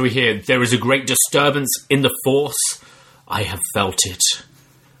 So we hear, "There is a great disturbance in the Force. I have felt it.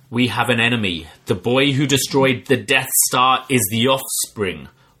 We have an enemy. The boy who destroyed the Death Star is the offspring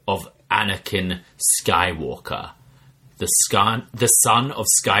of Anakin Skywalker. The son of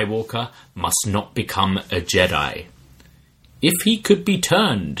Skywalker must not become a Jedi. If he could be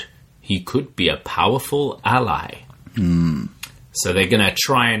turned, he could be a powerful ally." So they're going to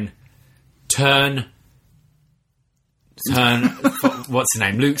try and turn what's his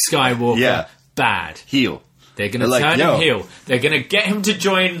name? Luke Skywalker bad. Heel. They're going to turn him heel. They're going to get him to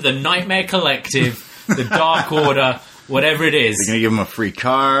join the Nightmare Collective, the Dark Order, whatever it is. They're going to give him a free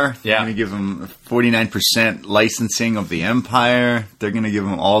car. They're going to give him 49% licensing of the Empire. They're going to give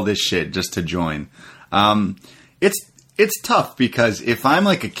him all this shit just to join. It's tough because if I'm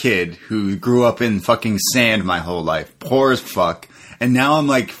like a kid who grew up in fucking sand my whole life, poor as fuck, and now I'm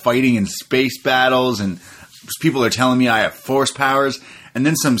like fighting in space battles and people are telling me I have force powers, and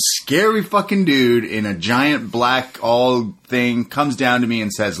then some scary fucking dude in a giant black all thing comes down to me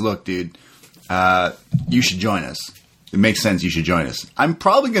and says, "Look, dude, you should join us. It makes sense you should join us." I'm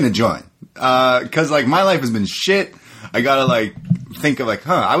probably going to join. Because, like, my life has been shit. I got to, like, think of, like,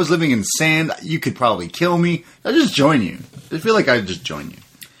 I was living in sand. You could probably kill me. I'll just join you. I feel like I'd just join you.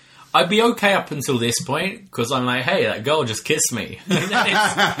 I'd be okay up until this point, because I'm like, hey, that girl just kissed me.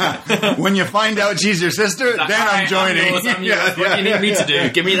 When you find out she's your sister, then I'm joining. I'm yours. What do you need me to do?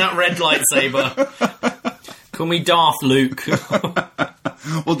 Give me that red lightsaber. Call me Darth Luke.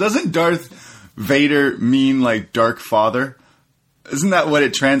 Well, doesn't Darth Vader mean, like, Dark Father? Isn't that what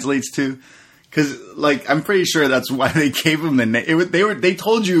it translates to? Because, like, I'm pretty sure that's why they gave him the name. They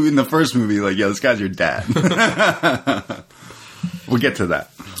told you in the first movie, like, yeah, this guy's your dad. We'll get to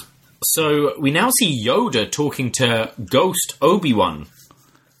that. So we now see Yoda talking to Ghost Obi-Wan.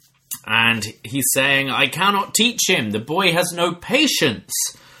 And he's saying, "I cannot teach him. The boy has no patience."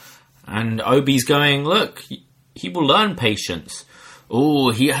 And Obi's going, "Look, he will learn patience.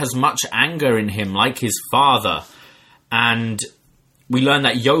 Oh, he has much anger in him, like his father." And we learn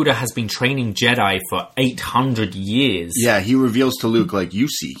that Yoda has been training Jedi for 800 years. Yeah, he reveals to Luke, like, "You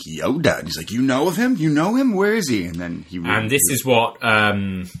see Yoda." And he's like, "You know of him? You know him? Where is he?" And then And this is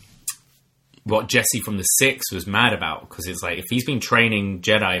what Jesse from the Six was mad about, because it's like, if he's been training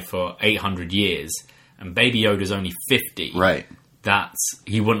Jedi for 800 years and Baby Yoda's only 50, right?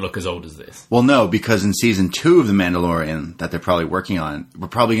 He wouldn't look as old as this. Well, no, because in season 2 of The Mandalorian that they're probably working on, we're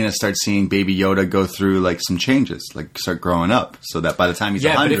probably going to start seeing Baby Yoda go through, like, some changes, like start growing up, so that by the time he's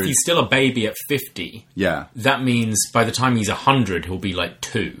 100... Yeah, but if he's still a baby at 50, that means by the time he's 100, he'll be like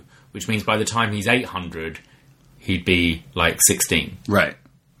 2, which means by the time he's 800, he'd be like 16. Right.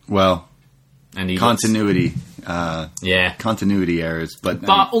 Well... And continuity, continuity errors, but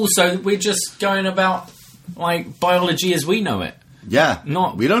also we're just going about like biology as we know it. Yeah,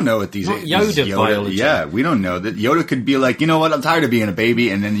 we don't know what these Yoda biology. Yeah, we don't know that Yoda could be like, you know what, I'm tired of being a baby,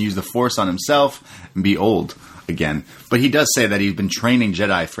 and then use the Force on himself and be old again. But he does say that he's been training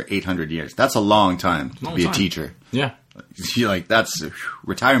Jedi for 800 years. That's a long time to be a teacher. Yeah, that's a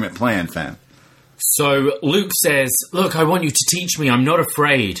retirement plan, fam. So Luke says, "Look, I want you to teach me. I'm not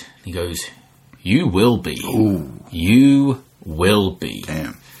afraid." He goes, "You will be." Ooh. You will be.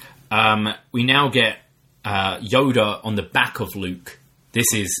 Damn. We now get Yoda on the back of Luke This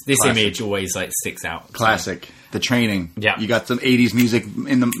image always like sticks out. Classic. The training. Yeah. You got some 80s music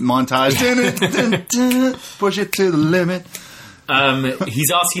in the montage. Push it to the limit.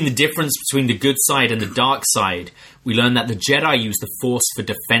 He's asking the difference between the good side and the dark side. We learn that the Jedi use the Force for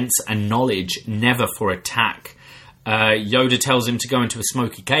defense and knowledge, never for attack. Yoda tells him to go into a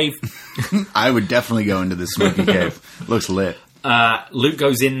smoky cave. I would definitely go into the smoky cave. Looks lit. Luke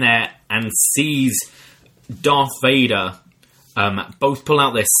goes in there and sees Darth Vader. Both pull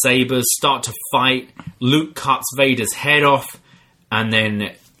out their sabers, start to fight. Luke cuts Vader's head off, and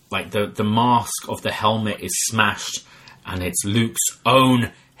then like the mask of the helmet is smashed, and it's Luke's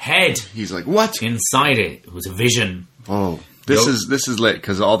own head. He's like, "What?" Inside it. It was a vision. Oh, this is lit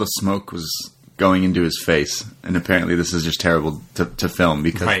because all the smoke was going into his face, and apparently this is just terrible to film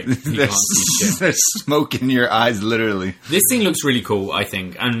because there's smoke in your eyes, literally. This thing looks really cool, I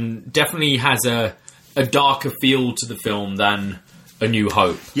think, and definitely has a darker feel to the film than A New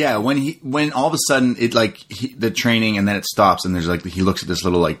Hope. Yeah, when all of a sudden it the training and then it stops and there's like he looks at this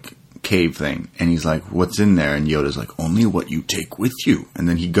little like cave thing and he's like, "What's in there?" And Yoda's like, "Only what you take with you." And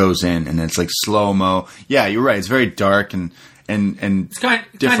then he goes in and it's like slow-mo. Yeah, you're right. It's very dark and it's kind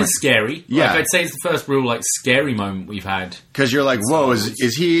of scary. Yeah, I'd say it's the first real like scary moment we've had. Because you're like, "Whoa,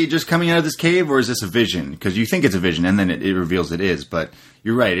 is he just coming out of this cave or is this a vision?" Because you think it's a vision and then it reveals it is. But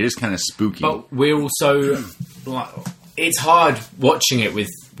you're right, it is kind of spooky. But we're also it's hard watching it with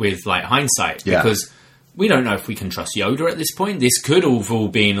like hindsight because we don't know if we can trust Yoda at this point. This could have all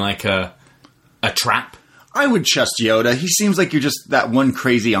been like a trap. I would trust Yoda. He seems like you're just that one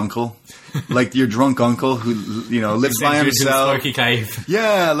crazy uncle. Like your drunk uncle who, lives by himself. Smoky cave.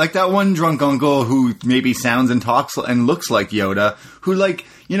 Yeah, like that one drunk uncle who maybe sounds and talks and looks like Yoda, who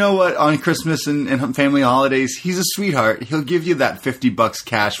on Christmas and family holidays, he's a sweetheart. He'll give you that $50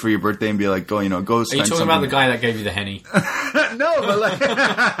 cash for your birthday and be like, go spend something. Are you talking about the guy that gave you the Henny? No, but like...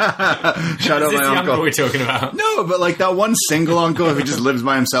 Shout out my uncle. Uncle we're talking about? No, but like that one single uncle who just lives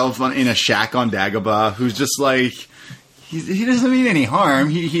by himself in a shack on Dagobah, who's just like... He doesn't mean any harm.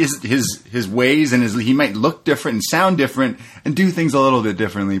 He has his ways and he might look different and sound different and do things a little bit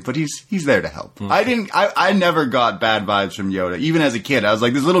differently, but he's there to help. Okay. I never got bad vibes from Yoda. Even as a kid, I was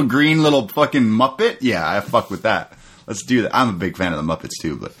like, this little green little fucking Muppet? Yeah, I fuck with that. Let's do that. I'm a big fan of the Muppets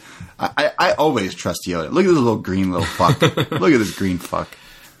too, but I always trust Yoda. Look at this little green little fuck. Look at this green fuck.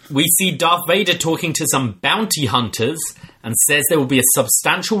 We see Darth Vader talking to some bounty hunters and says there will be a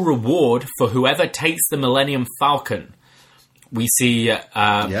substantial reward for whoever takes the Millennium Falcon. We see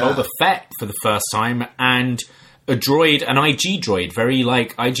Boba Fett for the first time and a droid, an IG droid, very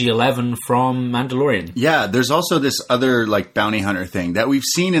like IG-11 from Mandalorian. Yeah, there's also this other like bounty hunter thing that we've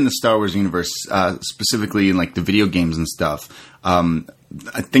seen in the Star Wars universe, specifically in like the video games and stuff. I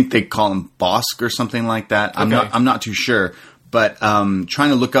think they call him Bosk or something like that. I'm not too sure, but trying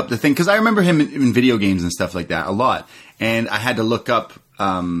to look up the thing because I remember him in video games and stuff like that a lot, and I had to look up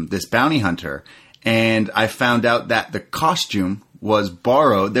this bounty hunter. And I found out that the costume was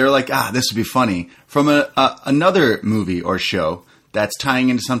borrowed. They're like, this would be funny, from another movie or show that's tying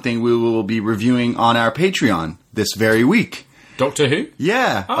into something we will be reviewing on our Patreon this very week. Doctor Who?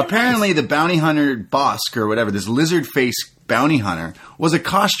 Yeah. Oh, apparently nice. The bounty hunter Bosk or whatever, this lizard face bounty hunter, was a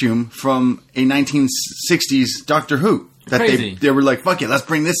costume from a 1960s Doctor Who. That they were like, fuck it, let's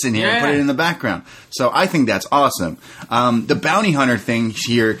bring this in here and put it in the background. So I think that's awesome. The bounty hunter thing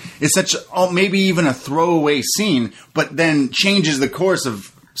here is maybe even a throwaway scene, but then changes the course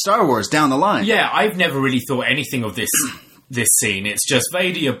of Star Wars down the line. Yeah, I've never really thought anything of this scene. It's just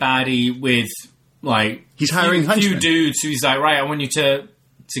Vader, your baddie, with like he's hiring few dudes who's like, right, I want you to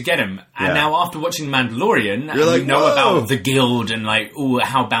get him. And now after watching Mandalorian, you're like, you know about the guild and like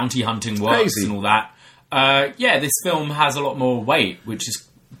how bounty hunting works and all that. This film has a lot more weight, which is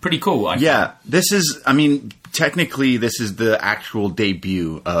pretty cool. I think. Technically this is the actual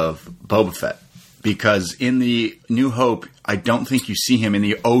debut of Boba Fett. Because in the New Hope, I don't think you see him in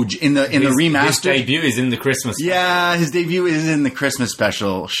the OG, in the remastered. His debut is in the Christmas special. Yeah, his debut is in the Christmas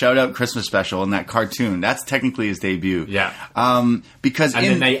special. Shout out Christmas special in that cartoon. That's technically his debut. Yeah. Then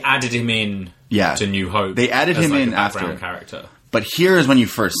they added him in to New Hope. They added him in after. Character. But here is when you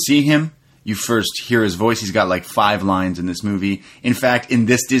first see him. You first hear his voice. He's got like 5 lines in this movie. In fact, in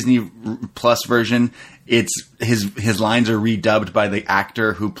this Disney Plus version, it's his lines are redubbed by the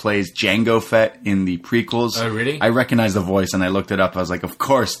actor who plays Jango Fett in the prequels. Oh, really? I recognize the voice and I looked it up. I was like, of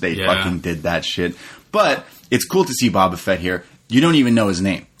course they fucking did that shit. But it's cool to see Boba Fett here. You don't even know his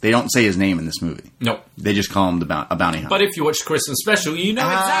name. They don't say his name in this movie. Nope. They just call him a bounty hunter. But if you watch the Christmas special, you know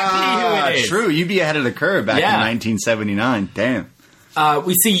exactly who it is. True. You'd be ahead of the curve back in 1979. Damn.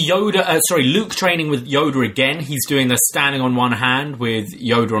 We see Luke training with Yoda again. He's doing the standing on one hand with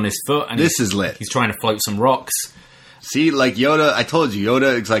Yoda on his foot. And this is lit. He's trying to float some rocks. See, like Yoda, I told you,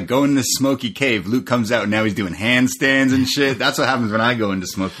 Yoda, it's like going to Smoky Cave. Luke comes out and now he's doing handstands and shit. That's what happens when I go into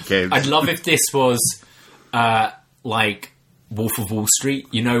Smoky Cave. I'd love if this was like Wolf of Wall Street,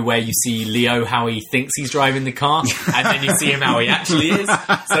 you know, where you see Leo how he thinks he's driving the car, and then you see him how he actually is.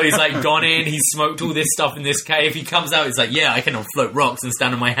 So he's like gone in, he's smoked all this stuff in this cave. He comes out, he's like, yeah, I can float rocks and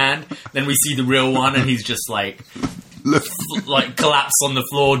stand on my hand. Then we see the real one, and he's just like collapsed on the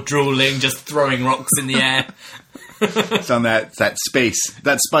floor, drooling, just throwing rocks in the air. It's on that spice. Sorry,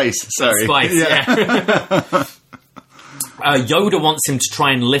 that spice. Yeah. Yoda wants him to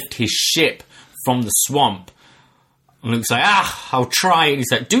try and lift his ship from the swamp. And Luke's like, I'll try. And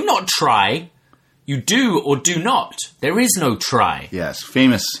he's like, do not try. You do or do not. There is no try. Yes,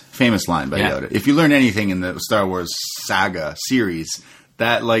 famous line by Yoda. If you learn anything in the Star Wars saga series,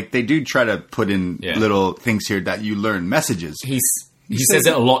 that like they do try to put in little things here that you learn messages. He says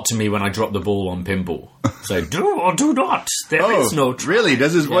it a lot to me when I drop the ball on pinball. So, do or do not. There is no try. Really?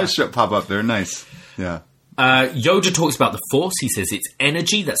 Does his voice pop up there? Nice. Yeah. Yoda talks about the Force. He says it's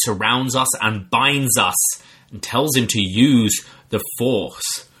energy that surrounds us and binds us, and tells him to use the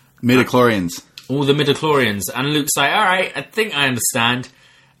Force. Midichlorians. All the midichlorians. And Luke's like, all right, I think I understand.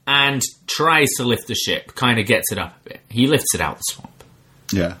 And tries to lift the ship. Kind of gets it up a bit. He lifts it out the swamp.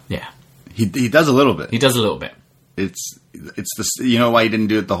 Yeah. Yeah. He does a little bit. He does a little bit. It's the, you know why he didn't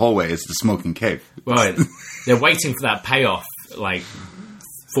do it the whole way? It's the smoking cave. Well, they're waiting for that payoff, like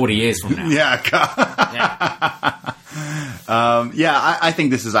 40 years from now. Yeah. I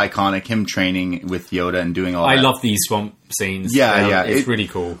think this is iconic. Him training with Yoda and doing all that. I love these swamp scenes. Yeah. It's really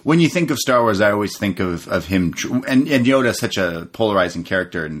cool. When you think of Star Wars, I always think of him, and Yoda is such a polarizing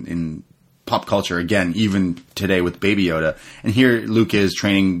character in pop culture, again, even today with Baby Yoda. And here Luke is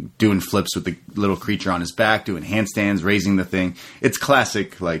training, doing flips with the little creature on his back, doing handstands, raising the thing. It's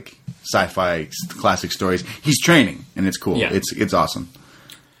classic, like, sci-fi, classic stories. He's training, and it's cool. Yeah. It's awesome.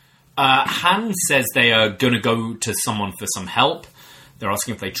 Han says they are going to go to someone for some help. They're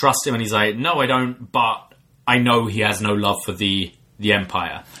asking if they trust him, and he's like, no, I don't, but I know he has no love for the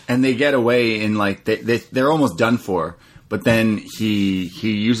Empire. And they get away in, like, they're almost done for. But then he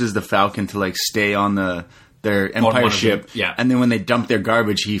uses the Falcon to like stay on their Empire ship, and then when they dump their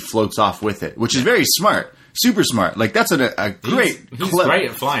garbage, he floats off with it, which is very smart, super smart. Like that's a great. He's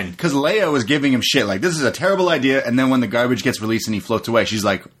great at flying. Because Leia was giving him shit like this is a terrible idea, and then when the garbage gets released and he floats away, she's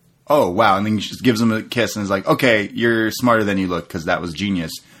like, "Oh wow!" And then she just gives him a kiss and is like, "Okay, you're smarter than you look because that was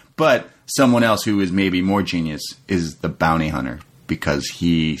genius." But someone else who is maybe more genius is the bounty hunter. Because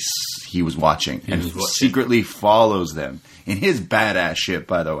he was watching secretly follows them in his badass ship,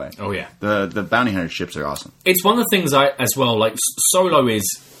 by the way. Oh, yeah. The bounty hunter ships are awesome. It's one of the things as well, like, Solo is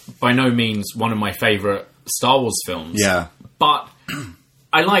by no means one of my favourite Star Wars films. Yeah. But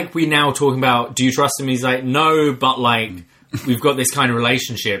we're now talking about, do you trust him? He's like, no, but, like, we've got this kind of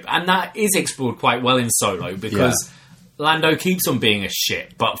relationship. And that is explored quite well in Solo because Lando keeps on being a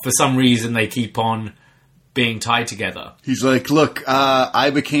shit, but for some reason they keep on being tied together. He's like, look, I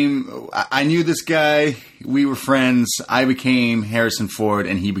knew this guy, we were friends, I became Harrison Ford,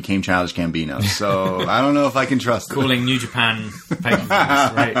 and he became Childish Gambino, so I don't know if I can trust him. Calling New Japan fake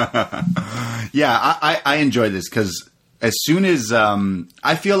right? Yeah, I enjoy this, because as soon as,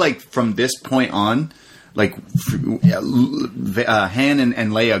 I feel like from this point on, like, Han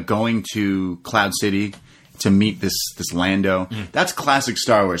and Leia going to Cloud City to meet this Lando. That's classic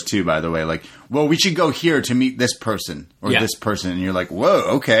Star Wars too, by the way. Like, well, we should go here to meet this person or this person, and you're like,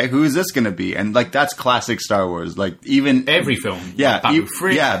 whoa, okay, who is this going to be? And like, that's classic Star Wars. Like, even every film, Babu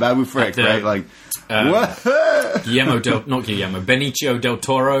Frick, right? Like, Benicio del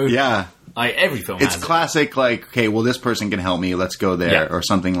Toro, like every film. It's classic. Like, okay, well, this person can help me. Let's go there or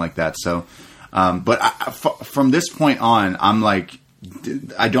something like that. So, but from this point on, I'm like,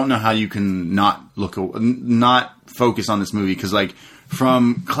 I don't know how you can not focus on this movie, because like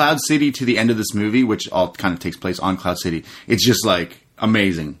from Cloud City to the end of this movie, which all kind of takes place on Cloud City, it's just like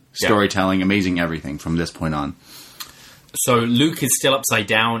amazing storytelling, amazing everything from this point on. So Luke is still upside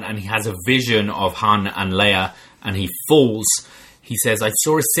down, and he has a vision of Han and Leia, and he falls. He says, I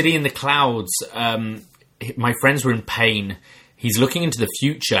saw a city in the clouds. My friends were in pain. He's looking into the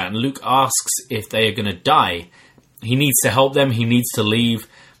future, and Luke asks if they are going to die. He needs to help them. He needs to leave.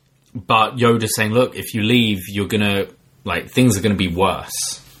 But Yoda's saying, look, if you leave, you're going to, like, things are going to be worse.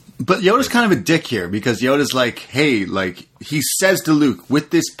 But Yoda's kind of a dick here, because Yoda's like, hey, like, he says to Luke,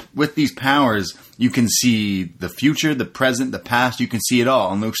 with these powers, you can see the future, the present, the past, you can see it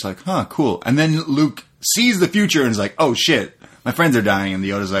all. And Luke's like, huh, cool. And then Luke sees the future and is like, oh shit, my friends are dying, and the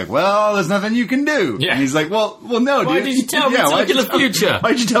Yoda's like, well, there's nothing you can do. Yeah. And he's like, well, no, Why did you tell me to look in the future?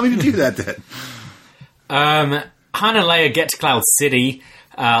 Why'd you tell me to do that then? Han and Leia get to Cloud City.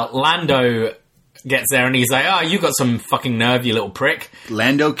 Lando gets there and he's like, you got some fucking nerve, you little prick.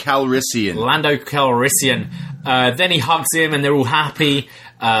 Lando Calrissian. Then he hugs him and they're all happy.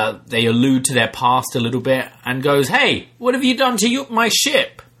 They allude to their past a little bit and goes, hey, what have you done to my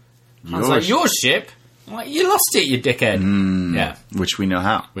ship? I was like, your ship? I'm like, you lost it, you dickhead. Yeah. Which we know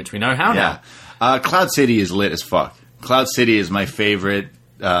how. Now. Cloud City is lit as fuck. Cloud City is my favorite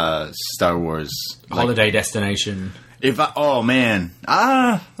Star Wars holiday destination. Oh man,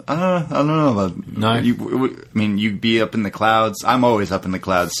 I don't know about no. You'd be up in the clouds. I'm always up in the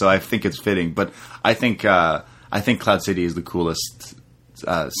clouds, so I think it's fitting. But I think Cloud City is the coolest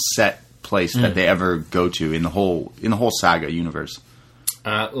set place that they ever go to in the whole saga universe.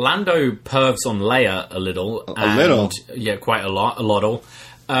 Lando pervs on Leia a little, yeah, quite a lot.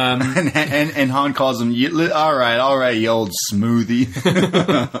 And Han calls him, all right, you old smoothie.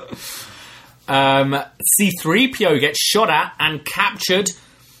 C-3PO gets shot at and captured.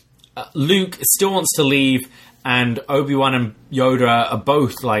 Luke still wants to leave, and Obi-Wan and Yoda are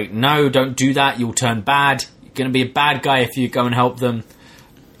both like, no, don't do that, you'll turn bad. You're going to be a bad guy if you go and help them.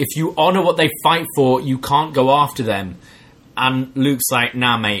 If you honour what they fight for, you can't go after them. And Luke's like,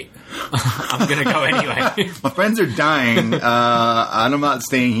 nah, mate, I'm going to go anyway. My friends are dying, and I'm not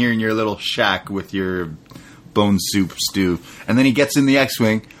staying here in your little shack with your bone soup stew. And then he gets in the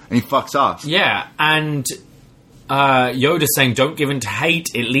X-Wing, and he fucks off. Yeah, and Yoda's saying, don't give in to hate,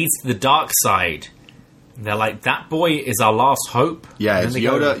 it leads to the dark side. And they're like, that boy is our last hope. Yeah, it's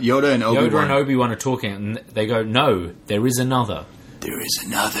Yoda and Obi-Wan. Yoda and Obi-Wan are talking, and they go, no, there is another. There is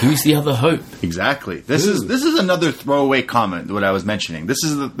another. Who's the other hope? Exactly. This is another throwaway comment, what I was mentioning. This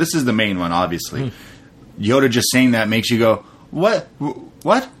is the main one, obviously. Yoda just saying that makes you go, what?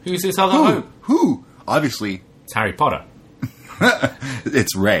 What? Who's this other hope? Who? Obviously. It's Harry Potter.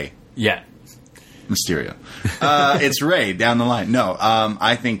 It's Rey. Yeah. Mysterio. It's Rey down the line. No,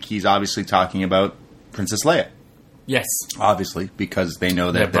 I think he's obviously talking about Princess Leia. Yes. Obviously, because they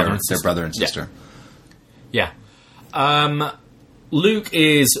know that they're brother and sister. Yeah.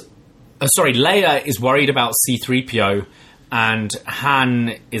 Leia is worried about C-3PO, and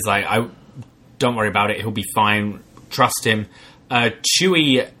Han is like, don't worry about it, he'll be fine, trust him.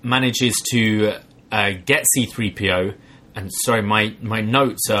 Chewie manages to get C-3PO, and sorry, my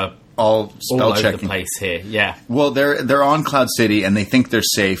notes are all spell over checking the place here. Yeah. Well, they're on Cloud City, and they think they're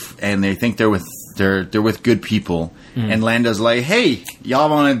safe, and they think they're with good people. And Lando's like, hey, y'all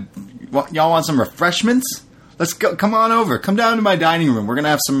want some refreshments? Let's go. Come on over. Come down to my dining room. We're gonna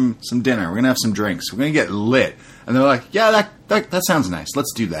have some dinner. We're gonna have some drinks. We're gonna get lit. And they're like, yeah, that sounds nice.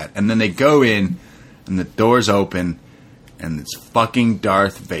 Let's do that. And then they go in, and the doors open, and it's fucking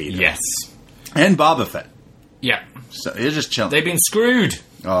Darth Vader. Yes. And Boba Fett. Yeah. So they're just chilling. They've been screwed.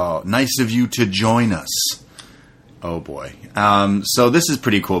 Oh, nice of you to join us. Oh boy. So this is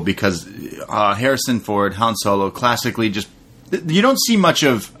pretty cool because Harrison Ford, Han Solo, classically just you don't see much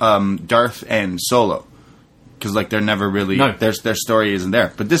of Darth and Solo. Because they're never really their story isn't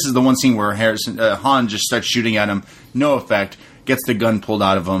there. But this is the one scene where Han just starts shooting at him, no effect, gets the gun pulled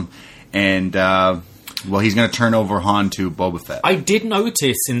out of him, and he's going to turn over Han to Boba Fett. I did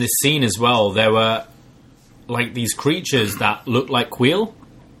notice in this scene as well there were these creatures that looked like Queel.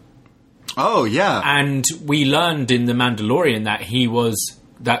 Oh yeah, and we learned in The Mandalorian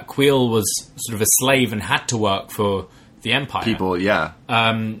that Queel was sort of a slave and had to work for the Empire. People, yeah.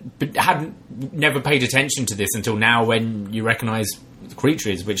 But hadn't never paid attention to this until now when you recognise the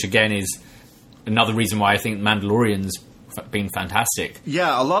creatures, which again is another reason why I think Mandalorian's been fantastic.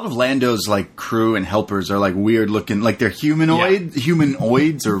 Yeah, a lot of Lando's crew and helpers are weird looking, they're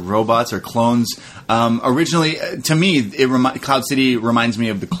humanoids or robots or clones. Originally, to me, Cloud City reminds me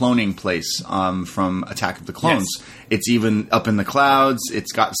of the cloning place from Attack of the Clones. Yes. It's even up in the clouds.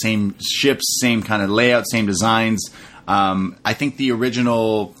 It's got same ships, same kind of layout, same designs. I think the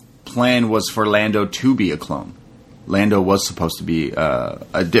original plan was for Lando to be a clone. Lando was supposed to be it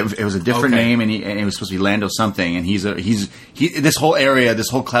was a different name, and it was supposed to be Lando something. And this whole area, this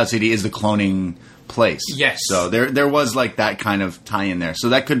whole Cloud City is the cloning place. Yes. So there was that kind of tie in there. So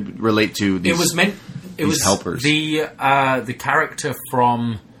that could relate to these. It was helpers. The character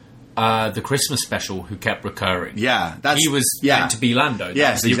from the Christmas special who kept recurring. Yeah, he was meant to be Lando.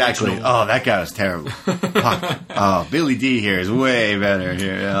 Yes, exactly. Original. Oh, that guy was terrible. Oh, Billy D here is way better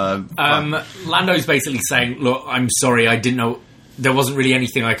here. Lando's basically saying, "Look, I'm sorry, I didn't know. There wasn't really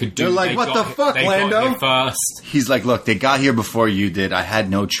anything I could do." They're like, "What the fuck, Lando?" Got here first. He's like, "Look, they got here before you did. I had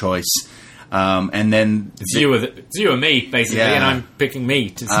no choice. And then it's you or me, basically, and I'm picking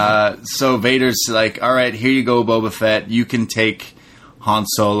me. So Vader's like, all right, here you go, Boba Fett. You can take Han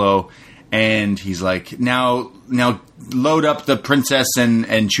Solo. And he's like, now load up the princess and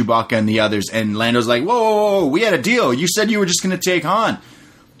Chewbacca and the others. And Lando's like, whoa, we had a deal. You said you were just going to take Han.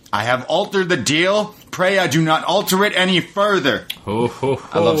 I have altered the deal. Pray I do not alter it any further.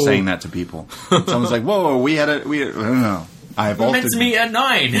 I love saying that to people. Someone's like, whoa, we had I don't know. I have altered. Meant to meet at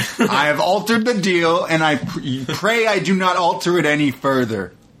 9. I have altered the deal, and I pray I do not alter it any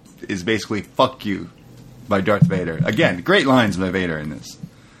further. Is basically fuck you by Darth Vader. Again, great lines by Vader in this.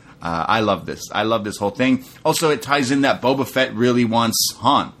 I love this. I love this whole thing. Also, it ties in that Boba Fett really wants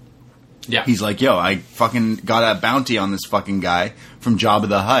Han. Yeah. He's like, yo, I fucking got a bounty on this fucking guy from Jabba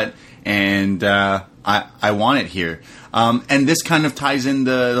the Hutt, and I want it here. And this kind of ties in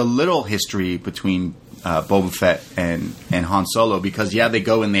the little history between Boba Fett and Han Solo, because, they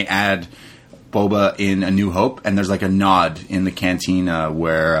go and they add Boba in A New Hope, and there's like a nod in the cantina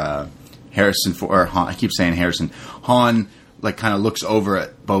where Harrison, or Han, I keep saying Harrison, Han, like kind of looks over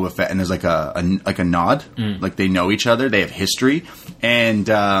at Boba Fett, and there's like a nod, like they know each other, they have history. And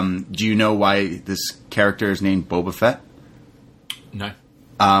do you know why this character is named Boba Fett? No.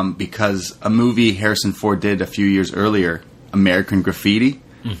 Because a movie Harrison Ford did a few years earlier, American Graffiti,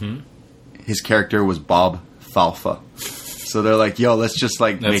 his character was Bob Falfa. So they're like, yo, let's just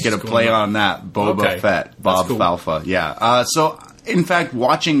like make it a play on that, Boba Fett, Bob Falfa. Yeah. So in fact,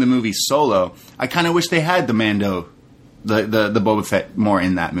 watching the movie Solo, I kind of wish they had the Mando. The Boba Fett more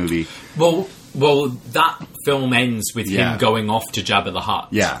in that movie. Well, that film ends with him going off to Jabba the Hutt.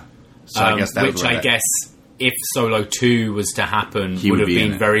 Yeah. So I guess that which I guess if Solo 2 was to happen, would have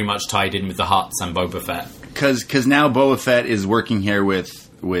been very much tied in with the Hutts and Boba Fett. Because now Boba Fett is working here with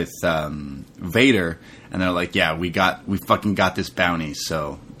Vader, and they're like, yeah, we fucking got this bounty.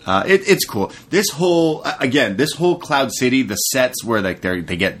 So it's cool. This whole Cloud City, the sets where like they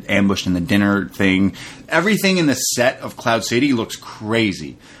get ambushed in the dinner thing, everything in the set of Cloud City looks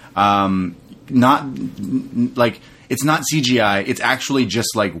crazy. Not like it's not CGI. It's actually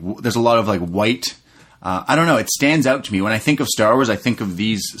just like there's a lot of like white. I don't know. It stands out to me when I think of Star Wars. I think of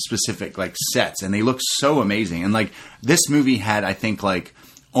these specific like sets, and they look so amazing. And like this movie had, I think, like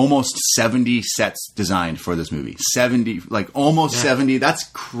almost 70 sets designed for this movie. 70, like almost 70. That's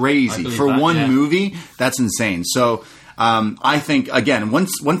crazy for one movie. That's insane. So I think again,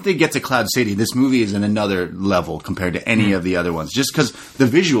 once they get to Cloud City, this movie is in another level compared to any of the other ones. Just because the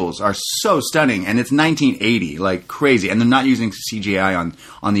visuals are so stunning, and it's 1980, like crazy, and they're not using CGI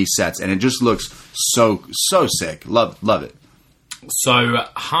on these sets, and it just looks so sick. Love it. So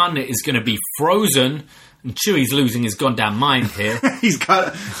Han is going to be frozen. And Chewie's losing his goddamn mind here. He's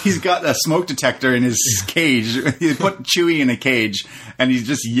got a smoke detector in his cage. He put Chewie in a cage, and he's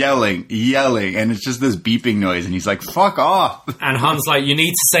just yelling, and it's just this beeping noise, and he's like, fuck off. And Han's like, you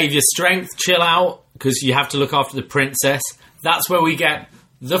need to save your strength, chill out, because you have to look after the princess. That's where we get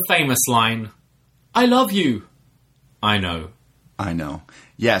the famous line, I love you. I know.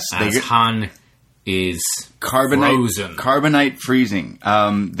 Yes. As Han is frozen. Carbonite freezing.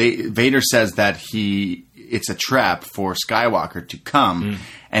 Vader says that it's a trap for Skywalker to come,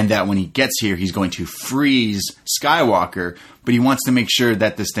 and that when he gets here, he's going to freeze Skywalker, but he wants to make sure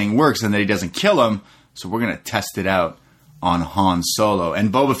that this thing works and that he doesn't kill him, so we're going to test it out on Han Solo.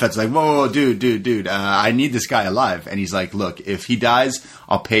 And Boba Fett's like, whoa, dude, I need this guy alive. And he's like, look, if he dies,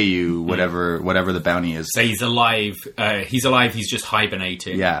 I'll pay you whatever the bounty is. So he's alive. He's just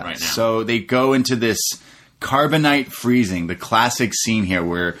hibernating right now. So they go into this carbonite freezing, the classic scene here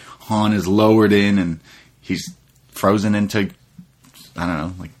where Han is lowered in and he's frozen into, I don't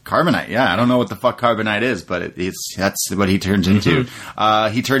know, like carbonite. Yeah, I don't know what the fuck carbonite is, but that's what he turns into.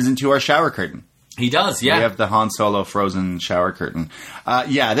 He turns into our shower curtain. He does, yeah. We have the Han Solo frozen shower curtain.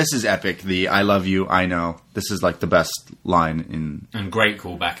 This is epic. The I love you, I know. This is like the best line in... And great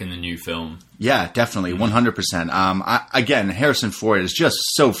callback in the new film. Yeah, definitely, 100%. Again, Harrison Ford is just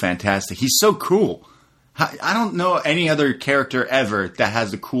so fantastic. He's so cool. I don't know any other character ever that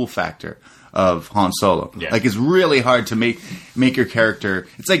has the cool factor of Han Solo. Yeah. Like, it's really hard to make your character...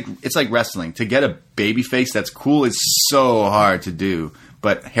 It's like wrestling. To get a baby face that's cool is so hard to do.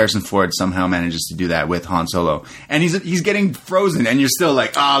 But Harrison Ford somehow manages to do that with Han Solo. And he's getting frozen, and you're still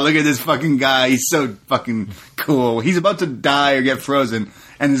like, look at this fucking guy. He's so fucking cool. He's about to die or get frozen.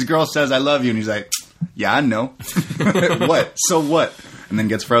 And this girl says, I love you. And he's like, yeah, I know. What? So what? And then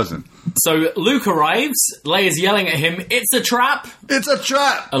gets frozen. So Luke arrives. Leia's yelling at him, it's a trap. It's a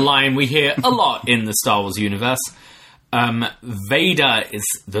trap. A line we hear a lot in the Star Wars universe. Vader is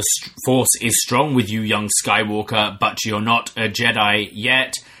the Force is strong with you, young Skywalker, but you're not a Jedi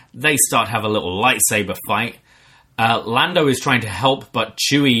yet. They start to have a little lightsaber fight. Lando is trying to help, but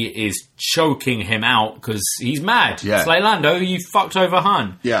Chewie is choking him out because he's mad. Yeah. It's like, Lando, you fucked over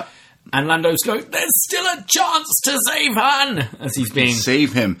Han. Yeah. And Lando's going, there's still a chance to save Han! As he's being...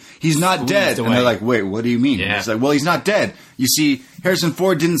 Save him. He's not dead. away. And they're like, wait, what do you mean? Yeah. He's like, well, he's not dead. You see, Harrison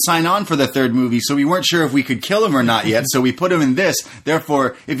Ford didn't sign on for the third movie, so we weren't sure if we could kill him or not yet, so we put him in this.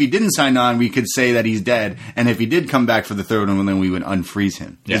 Therefore, if he didn't sign on, we could say that he's dead. And if he did come back for the third one, then we would unfreeze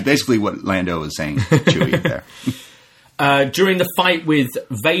him. Yeah. It's basically what Lando was saying to Chewie there. During the fight with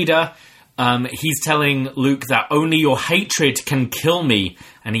Vader... he's telling Luke that only your hatred can kill me,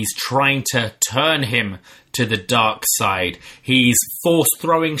 and he's trying to turn him to the dark side. He's force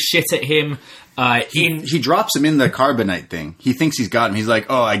throwing shit at him. He drops him in the carbonite thing. He thinks he's got him. He's like,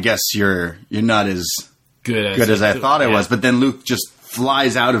 oh, I guess you're not as good as I thought I was. But then Luke just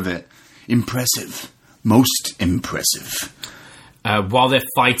flies out of it. Impressive. Most impressive. While they're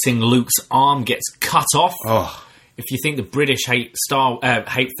fighting, Luke's arm gets cut off. Oh. If you think the British hate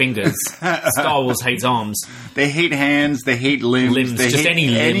fingers, Star Wars hates arms. They hate hands. They hate limbs. They just hate any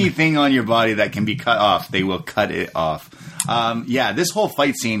limb. anything on your body that can be cut off. They will cut it off. This whole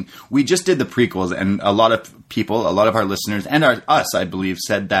fight scene, we just did the prequels, and a lot of people, a lot of our listeners, and us, I believe,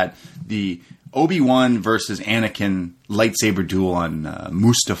 said that the Obi-Wan versus Anakin lightsaber duel on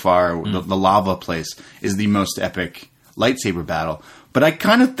Mustafar, the lava place, is the most epic lightsaber battle. But I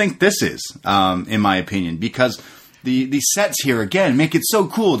kind of think this is, in my opinion, because the sets here again make it so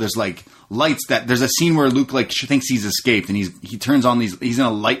cool. There's like lights there's a scene where Luke like thinks he's escaped, and he turns on he's in a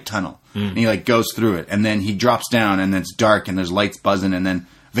light tunnel, and he like goes through it, and then he drops down, and then it's dark, and there's lights buzzing, and then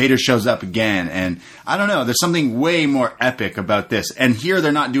Vader shows up again, and I don't know. There's something way more epic about this, and here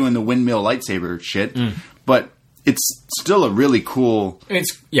they're not doing the windmill lightsaber shit, but it's still a really cool.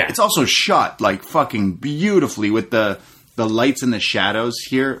 It's also shot like fucking beautifully with the lights and the shadows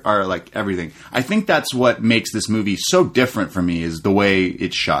here are like everything. I think that's what makes this movie so different for me is the way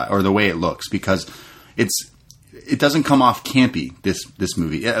it's shot or the way it looks, because it doesn't come off campy. This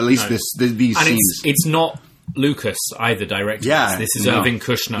movie, at least these and scenes. It's not Lucas either directing. Yeah, this is Irving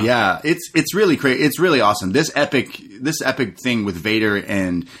Kushner. Yeah, it's really great. It's really awesome. This epic thing with Vader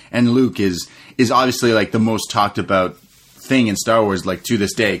and Luke is obviously like the most talked about thing in Star Wars, like to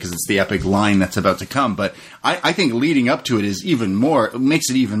this day, because it's the epic line that's about to come. But I think leading up to it is makes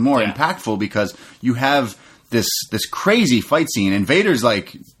it even more impactful, because you have this crazy fight scene, and Vader's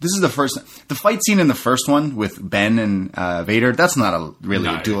like, this is the fight scene in the first one with Ben and Vader. That's not a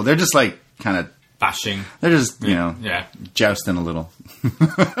duel. They're just like kind of bashing. They're just jousting a little.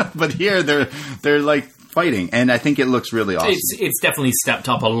 But here they're like fighting, and I think it looks really awesome. It's definitely stepped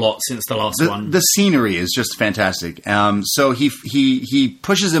up a lot since the last one. The scenery is just fantastic. So he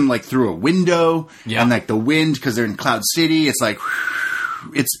pushes him like through a window, and like the wind, because they're in Cloud City, it's like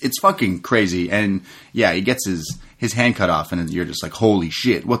it's fucking crazy. And he gets his hand cut off, and you're just like, holy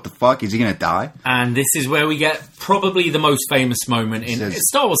shit, what the fuck? Is he gonna die? And this is where we get probably the most famous moment in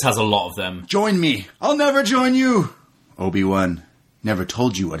Star Wars. Has a lot of them. Join me. I'll never join you. Obi-Wan never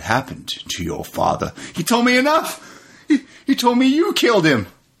told you what happened to your father. He told me enough. He told me you killed him.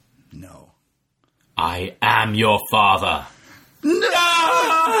 No. I am your father.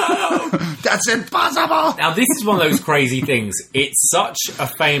 No! That's impossible! Now, this is one of those crazy things. It's such a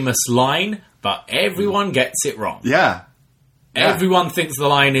famous line, but everyone gets it wrong. Yeah. Everyone thinks the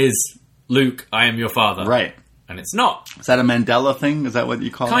line is, Luke, I am your father. Right. And it's not. Is that a Mandela thing? Is that what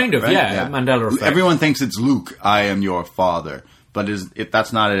you call it? Kind of, right? yeah. Mandela effect. Everyone thinks it's Luke, I am your father. But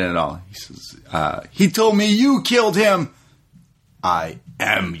that's not it at all. He says, he told me you killed him. I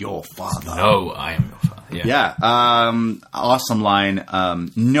am your father. No, I am your father. Yeah. Awesome line.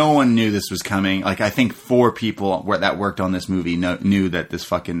 No one knew this was coming. Like, I think 4 people that worked on this movie knew that this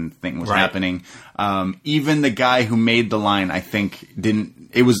fucking thing was happening. Even the guy who made the line, I think,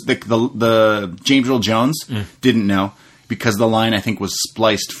 didn't. It was the James Earl Jones didn't know, because the line, I think, was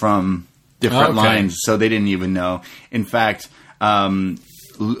spliced from different lines, so they didn't even know. In fact, Mark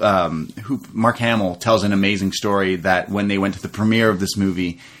Hamill tells an amazing story that when they went to the premiere of this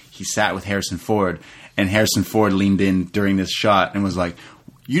movie, he sat with Harrison Ford, and Harrison Ford leaned in during this shot and was like,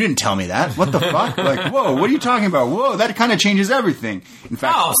 you didn't tell me that. What the fuck? Like, whoa, what are you talking about? Whoa, that kind of changes everything. In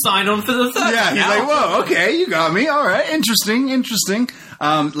fact, I'll sign on for the third. Yeah, he's like, whoa, okay, you got me. All right, interesting.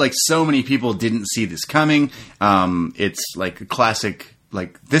 Like, so many people didn't see this coming. It's like a classic.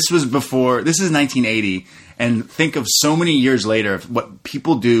 Like, this is 1980. And think of so many years later of what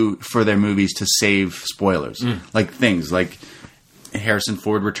people do for their movies to save spoilers. Like things like Harrison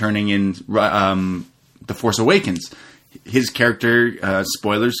Ford returning in The Force Awakens. His character,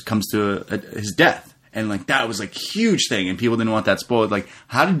 spoilers, comes to his death. And like that was like huge thing, and people didn't want that spoiled. Like,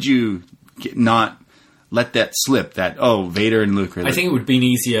 how did you not let that slip? That Vader and Luke. I think it would have been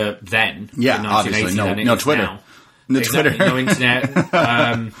easier then. Yeah, in obviously, no Twitter, now. no exactly, Twitter, no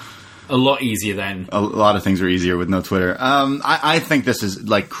internet. A lot easier then. A lot of things were easier with no Twitter. I think this is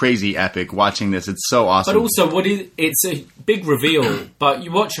like crazy epic. Watching this, it's so awesome. But also, it's a big reveal, but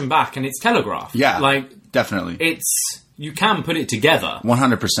you watch them back and it's telegraphed. Yeah, like definitely. You can put it together.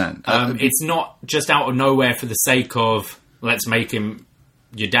 100%. It's not just out of nowhere for the sake of let's make him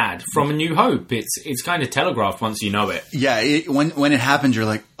your dad. From A New Hope, it's kind of telegraphed once you know it. Yeah, when it happens, you're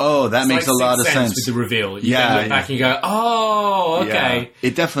like, oh, that makes a lot of sense with the reveal. You then look back and you go, oh, okay. Yeah,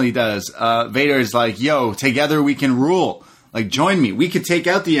 it definitely does. Vader is like, yo, together we can rule. Like, join me. We could take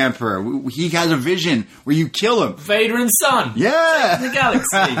out the Emperor. He has a vision where you kill him. Vader and Son. Yeah. Save the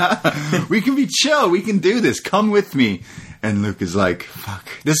galaxy. We can be chill. We can do this. Come with me. And Luke is like, fuck.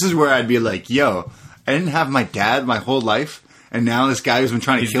 This is where I'd be like, yo, I didn't have my dad my whole life. And now this guy who's been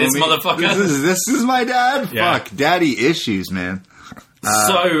trying to kill me. Motherfucker. This is my dad? Yeah. Fuck. Daddy issues, man.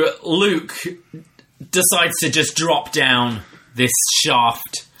 So Luke decides to just drop down this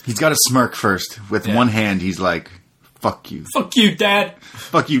shaft. He's got to smirk first. With one hand, he's like, fuck you. Fuck you, Dad.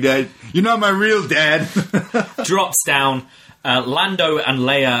 Fuck you, Dad. You're not my real dad. Drops down. Lando and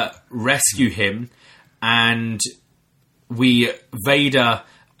Leia rescue him. And Vader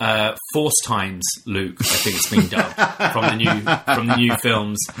force times Luke, I think it's been dubbed, from the new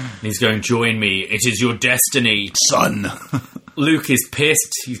films. And he's going, join me. It is your destiny. Son. Luke is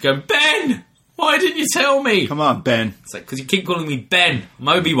pissed. He's going, Ben! Why didn't you tell me? Come on, Ben. It's like, because you keep calling me Ben. I'm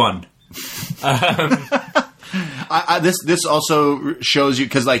Obi-Wan. This also shows you,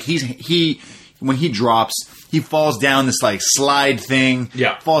 because like when he drops, he falls down this like slide thing,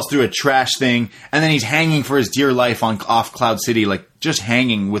 falls through a trash thing, and then he's hanging for his dear life off Cloud City, like just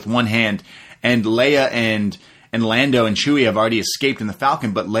hanging with one hand. And Leia and Lando and Chewie have already escaped in the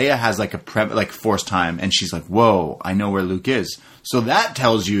Falcon, but Leia has like force time, and she's like, "Whoa, I know where Luke is." So that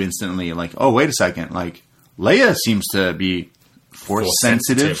tells you instantly, like, "Oh, wait a second, like Leia seems to be force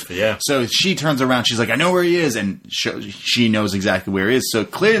sensitive." Yeah. So she turns around. She's like, I know where he is. And she knows exactly where he is. So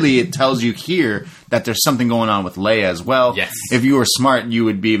clearly it tells you here that there's something going on with Leia as well. Yes. If you were smart, you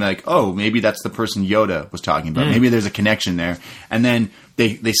would be like, oh, maybe that's the person Yoda was talking about. Maybe there's a connection there. And then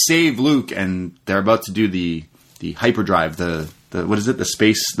they save Luke, and they're about to do the hyperdrive, the what is it?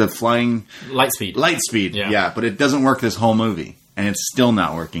 The flying... Lightspeed. Lightspeed, yeah. But it doesn't work this whole movie. And it's still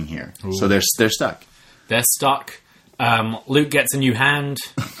not working here. Ooh. So they're stuck. They're stuck. Luke gets a new hand.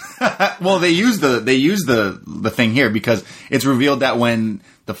 Well, they use the thing here because it's revealed that when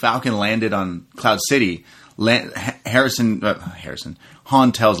the Falcon landed on Cloud City, Han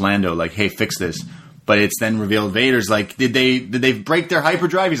tells Lando like, "Hey, fix this." But it's then revealed Vader's like, "Did they break their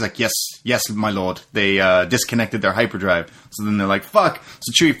hyperdrive?" He's like, "Yes, my lord. They disconnected their hyperdrive." So then they're like, "Fuck!"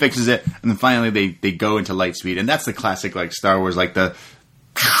 So Chewie fixes it, and then finally they go into lightspeed, and that's the classic like Star Wars, like the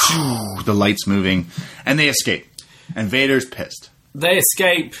lights moving, and they escape. And Vader's pissed. They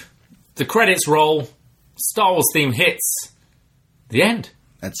escape. The credits roll. Star Wars theme hits. The end.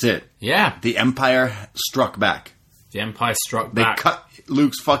 That's it. Yeah. The Empire struck back. The Empire struck back. They cut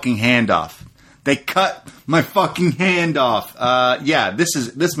Luke's fucking hand off. They cut my fucking hand off. Yeah,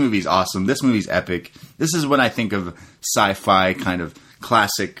 this movie's awesome. This movie's epic. This is when I think of sci-fi kind of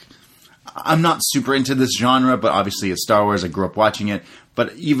classic. I'm not super into this genre, but obviously it's Star Wars. I grew up watching it.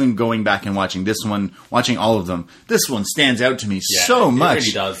 But even going back and watching this one, watching all of them, this one stands out to me so much. It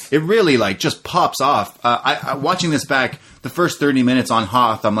really does. It really like just pops off. I watching this back, the first 30 minutes on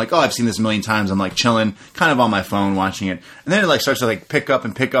Hoth, I'm like, oh, I've seen this a million times. I'm like chilling, kind of on my phone watching it, and then it like starts to like pick up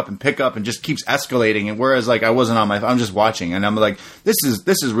and just keeps escalating. And whereas like I wasn't on my phone, I'm just watching, and I'm like, this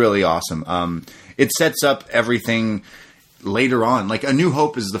is really awesome. It sets up everything. Later on, like A New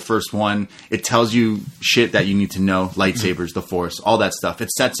Hope is the first one. It tells you shit that you need to know, lightsabers, the Force, all that stuff.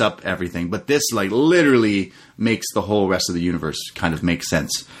 It sets up everything, but this like literally makes the whole rest of the universe kind of make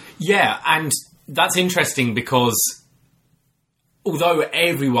sense. Yeah, and that's interesting because although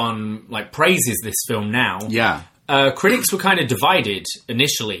everyone like praises this film now, critics were kind of divided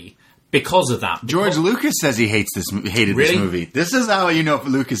initially because of that. George Lucas says he hated this movie. This is how you know if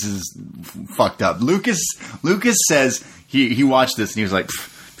Lucas is fucked up. Lucas says he watched this and he was like,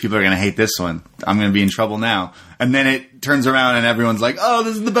 people are going to hate this one. I'm going to be in trouble now. And then it turns around and everyone's like, oh,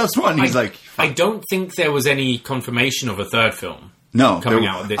 this is the best one. He's like... I don't think there was any confirmation of a third film coming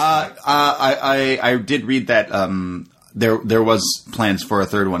out of this. I did read that there was plans for a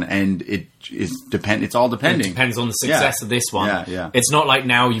third one, and it's all depending. It depends on the success of this one. Yeah. It's not like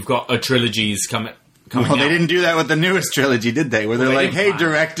now you've got a trilogy's Well, they didn't do that with the newest trilogy, did they? Where they're like, hey,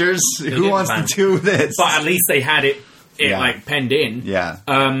 directors, who wants to do this? But at least they had it like penned in. Yeah.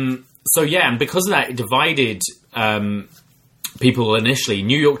 So yeah, and because of that, it divided people initially.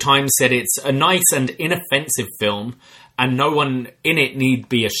 New York Times said it's a nice and inoffensive film, and no one in it need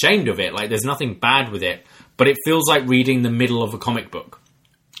be ashamed of it. Like, there's nothing bad with it, but it feels like reading the middle of a comic book.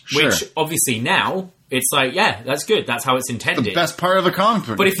 Sure. Which, obviously, now, it's like, yeah, that's good. That's how it's intended. The best part of a comic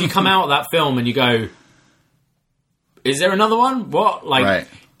book. But if you come out of that film and you go, is there another one? What? Like,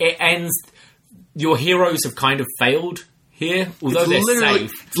 It ends... Your heroes have kind of failed here, although they're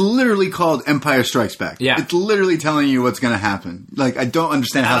safe. It's literally called Empire Strikes Back. Yeah. It's literally telling you what's going to happen. Like, I don't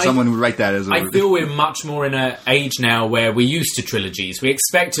understand how someone would write that as a I feel we're much more in an age now where we're used to trilogies. We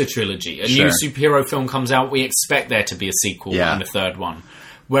expect a trilogy. A new superhero film comes out, we expect there to be a sequel and a third one.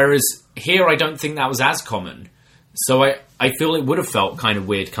 Whereas here, I don't think that was as common. So I feel it would have felt kind of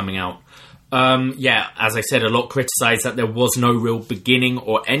weird coming out. As I said, a lot criticised that there was no real beginning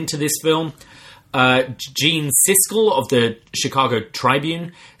or end to this film. Gene Siskel of the Chicago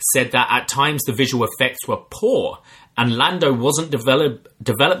Tribune said that at times the visual effects were poor and Lando wasn't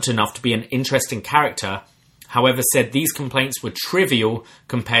developed enough to be an interesting character. However, said these complaints were trivial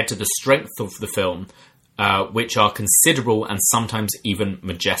compared to the strength of the film, which are considerable and sometimes even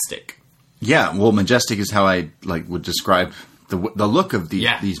majestic. Yeah, well, majestic is how I would describe the look of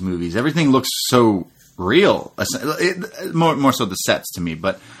these movies. Everything looks so real, more so the sets to me,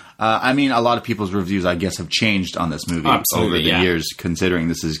 but... I mean, a lot of people's reviews, I guess, have changed on this movie over the years, considering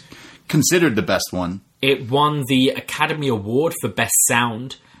this is considered the best one. It won the Academy Award for Best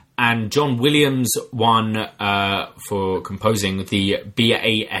Sound, and John Williams won for composing the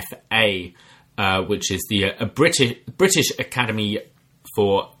BAFTA, which is the British Academy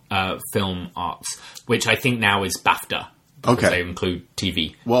for Film Arts, which I think now is BAFTA. Because they include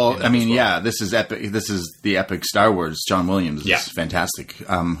TV. Well, I mean, this is epic. This is the epic Star Wars. John Williams is fantastic.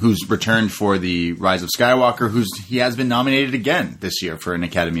 Who's returned for the Rise of Skywalker. He has been nominated again this year for an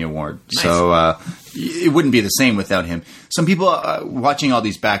Academy Award. Nice. So it wouldn't be the same without him. Some people watching all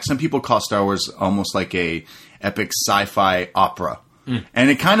these back. Some people call Star Wars almost like a epic sci-fi opera. And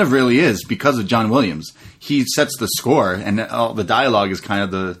it kind of really is because of John Williams. He sets the score, and all the dialogue is kind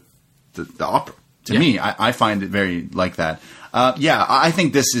of the opera. To me, I find it very like that. I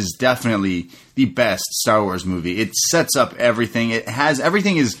think this is definitely the best Star Wars movie. It sets up everything.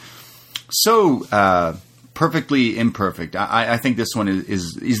 Everything is so perfectly imperfect. I think this one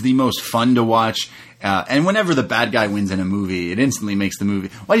is the most fun to watch. And whenever the bad guy wins in a movie, it instantly makes the movie.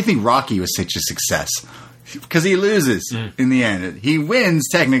 Why do you think Rocky was such a success? Because he loses in the end. He wins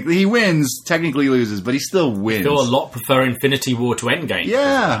technically. He wins, technically loses, but he still wins. I still a lot prefer Infinity War to Endgame.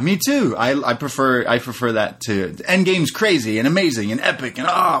 Yeah, me too. I prefer that to Endgame's crazy and amazing and epic and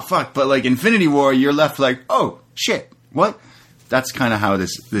fuck. But like Infinity War, you're left like, oh shit, what? That's kind of how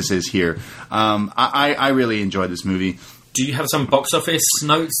this is here. I really enjoyed this movie. Do you have some box office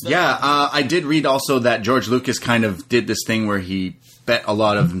notes? Yeah, I did read also that George Lucas kind of did this thing where he bet a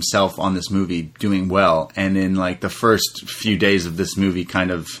lot of himself on this movie doing well, and in like the first few days of this movie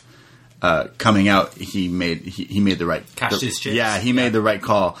kind of coming out, he made the right cashed his chips. Yeah, he made the right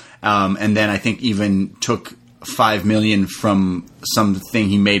call, and then I think even took $5 million from something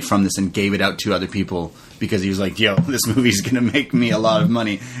he made from this and gave it out to other people because he was like, yo, this movie's going to make me a lot of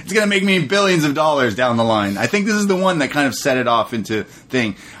money. It's going to make me billions of dollars down the line. I think this is the one that kind of set it off into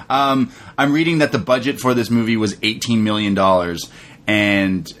thing. I'm reading that the budget for this movie was $18 million.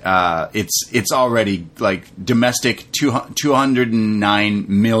 And it's already like domestic 209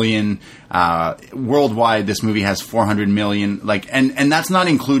 million. Worldwide, this movie has 400 million. Like, and that's not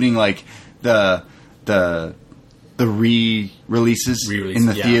including like the re-releases in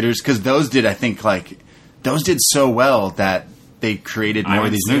the theaters, because those did so well that they created more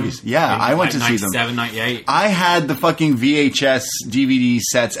of these movies. Yeah, I went to see them. 97, 98. I had the fucking VHS DVD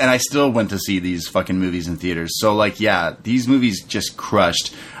sets, and I still went to see these fucking movies in theaters. So, like, yeah, these movies just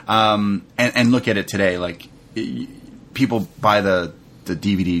crushed. And look at it today. Like, people buy the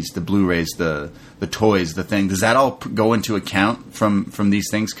DVDs, the Blu-rays, the toys, the thing. Does that all go into account from these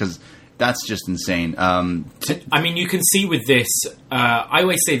things? Because that's just insane. I mean, you can see with this, I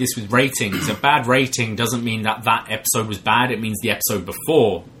always say this with ratings, a bad rating doesn't mean that episode was bad, it means the episode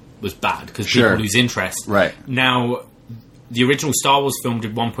before was bad, because people lose interest. Right. Now, the original Star Wars film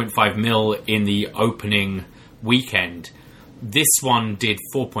did 1.5 mil in the opening weekend. This one did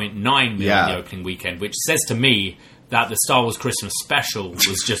 4.9 mil in the opening weekend, which says to me that the Star Wars Christmas special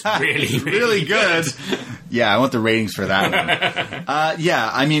was just really, really good. Yeah, I want the ratings for that one.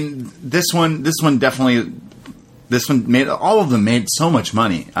 I mean, this one definitely This one all of them made so much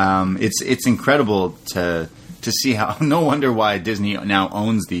money. It's incredible to see how. No wonder why Disney now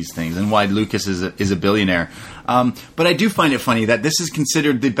owns these things and why Lucas is a billionaire. But I do find it funny that this is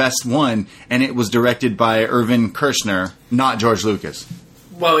considered the best one, and it was directed by Irvin Kershner, not George Lucas.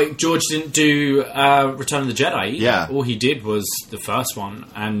 Well, George didn't do Return of the Jedi. Yeah. All he did was the first one,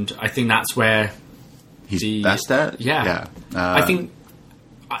 and I think that's where he's best at. Yeah. I think.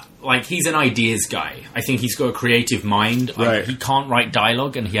 Like, he's an ideas guy. I think he's got a creative mind. Right. He can't write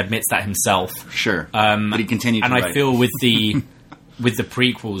dialogue, and he admits that himself. Sure. But he continued to write. And I feel with the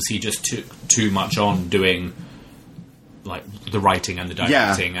prequels, he just took too much on doing, like, the writing and the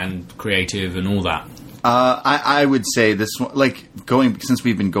directing and creative and all that. I would say this one, like, since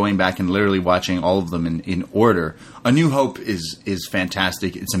we've been going back and literally watching all of them in order, A New Hope is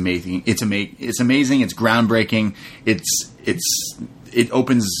fantastic. It's amazing. It's amazing. It's groundbreaking. It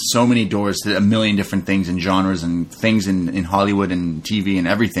opens so many doors to a million different things and genres and things in Hollywood and TV and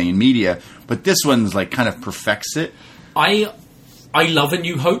everything in media. But this one's like kind of perfects it. I love A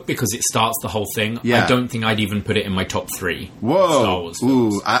New Hope because it starts the whole thing. Yeah. I don't think I'd even put it in my top 3. Whoa. Star Wars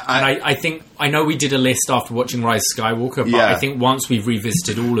films. Ooh. I think I know we did a list after watching Rise of Skywalker, but I think once we've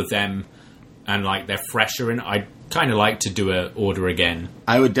revisited all of them and like they're fresher, and I'd kind of like to do an order again.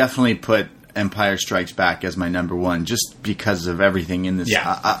 I would definitely put Empire Strikes Back as my number 1, just because of everything in this.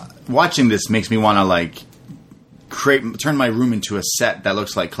 Yeah. Watching this makes me want to like turn my room into a set that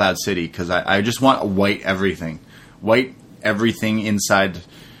looks like Cloud City, because I just want a white everything inside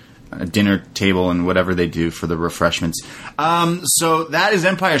a dinner table and whatever they do for the refreshments. So that is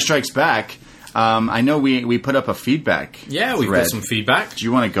Empire Strikes Back. I know we put up a feedback. Yeah, we've got some feedback. Do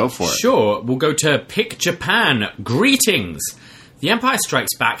you want to go for it? Sure. We'll go to Pick Japan. Greetings. The Empire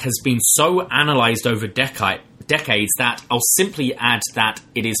Strikes Back has been so analysed over decades that I'll simply add that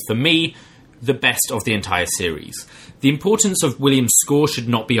it is, for me, the best of the entire series. The importance of Williams' score should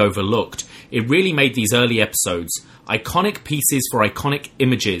not be overlooked. It really made these early episodes iconic pieces for iconic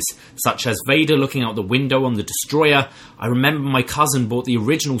images, such as Vader looking out the window on the destroyer. I remember my cousin bought the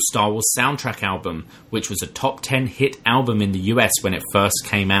original Star Wars soundtrack album, which was a top 10 hit album in the US when it first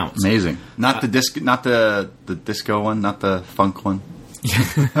came out. Amazing. Not the disco one, not the funk one.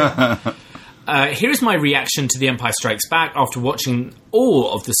 Here's my reaction to The Empire Strikes Back after watching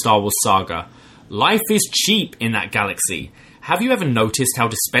all of the Star Wars saga. Life is cheap in that galaxy. Have you ever noticed how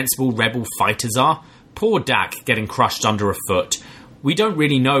dispensable Rebel fighters are? Poor Dak getting crushed under a foot. We don't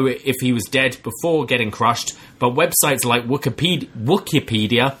really know if he was dead before getting crushed, but websites like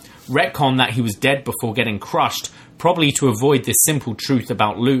Wikipedia retcon that he was dead before getting crushed, probably to avoid this simple truth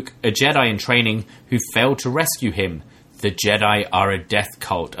about Luke, a Jedi in training who failed to rescue him. The Jedi are a death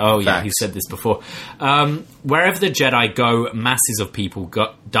cult. Oh, yeah, Facts. he said this before. Wherever the Jedi go, masses of people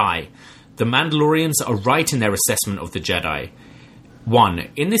die. The Mandalorians are right in their assessment of the Jedi. 1.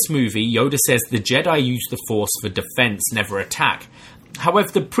 In this movie, Yoda says the Jedi use the Force for defense, never attack.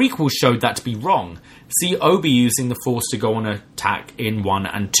 However, the prequels showed that to be wrong. See Obi using the Force to go on an attack in 1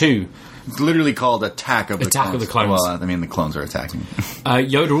 and 2. It's literally called Attack of the Clones. Well, I mean, the clones are attacking.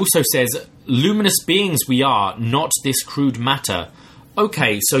 Yoda also says, luminous beings we are, not this crude matter.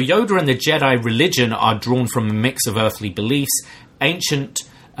 Okay, so Yoda and the Jedi religion are drawn from a mix of earthly beliefs, ancient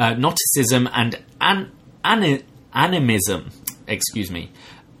Gnosticism, and animism. Excuse me.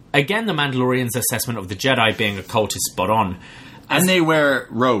 Again, the Mandalorians' assessment of the Jedi being a cult is spot on. And they wear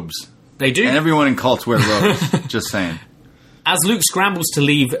robes. They do. And everyone in cults wear robes. Just saying. As Luke scrambles to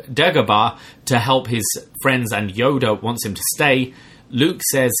leave Dagobah to help his friends and Yoda wants him to stay, Luke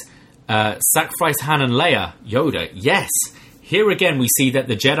says, sacrifice Han and Leia. Yoda, yes. Here again we see that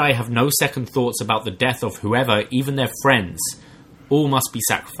the Jedi have no second thoughts about the death of whoever, even their friends. All must be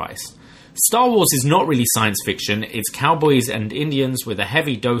sacrificed. Star Wars is not really science fiction, it's cowboys and Indians with a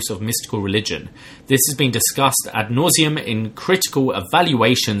heavy dose of mystical religion. This has been discussed ad nauseum in critical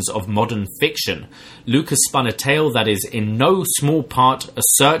evaluations of modern fiction. Lucas spun a tale that is in no small part a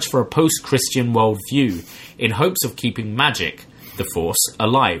search for a post-Christian worldview, in hopes of keeping magic, the Force,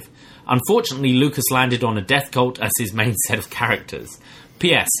 alive. Unfortunately, Lucas landed on a death cult as his main set of characters.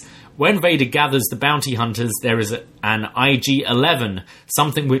 P.S. When Vader gathers the bounty hunters, there is an IG-11,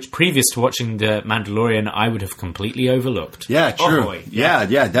 something which, previous to watching The Mandalorian, I would have completely overlooked. Yeah, true. Oh, boy. Yeah,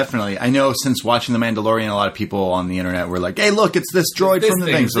 definitely. I know since watching The Mandalorian, a lot of people on the internet were like, hey, look, it's this droid from the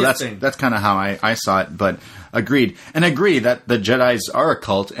thing. So that's kind of how I saw it, but agreed. And agree that the Jedis are a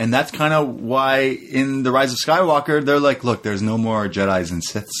cult, and that's kind of why in The Rise of Skywalker, they're like, look, there's no more Jedis and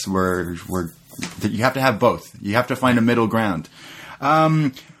Siths. You have to have both. You have to find a middle ground.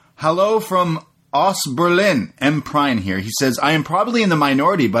 Hello from Berlin, M. Prine here. He says, I am probably in the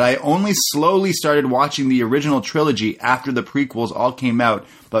minority, but I only slowly started watching the original trilogy after the prequels all came out.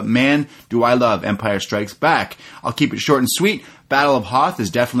 But man, do I love Empire Strikes Back. I'll keep it short and sweet. Battle of Hoth is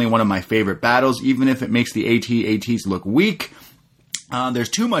definitely one of my favorite battles, even if it makes the AT-ATs look weak. There's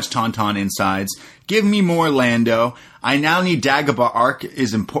too much Tauntaun insides. Give me more Lando. I now need Dagobah arc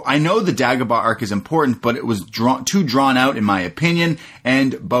is important. I know the Dagobah arc is important, but it was too drawn out in my opinion.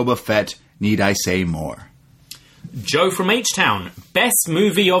 And Boba Fett, need I say more? Joe from H-Town, best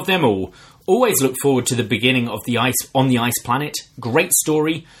movie of them all. Always look forward to the beginning of the ice on the ice planet. Great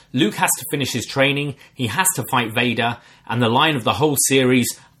story. Luke has to finish his training. He has to fight Vader. And the line of the whole series,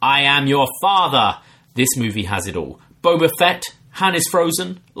 I am your father. This movie has it all. Boba Fett, Han is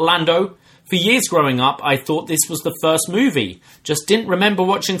frozen, Lando. For years growing up, I thought this was the first movie. Just didn't remember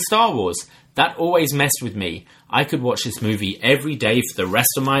watching Star Wars. That always messed with me. I could watch this movie every day for the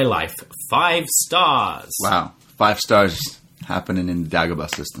rest of my life. 5 stars. Wow. 5 stars happening in the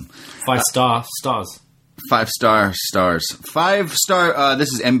Dagobah system. 5 stars. 5-star stars. 5-star,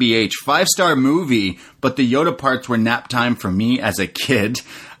 this is MBH. 5-star movie, but the Yoda parts were nap time for me as a kid.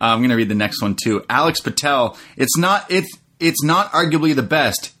 I'm going to read the next one too. Alex Patel. It's not arguably the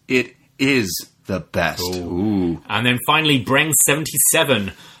best. It is the best. Ooh. And then finally,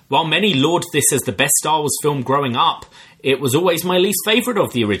 Breng77. While many laud this as the best Star Wars film growing up, it was always my least favourite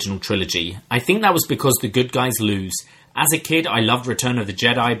of the original trilogy. I think that was because the good guys lose. As a kid, I loved Return of the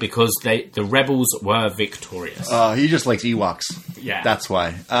Jedi because the rebels were victorious. He just likes Ewoks. Yeah. That's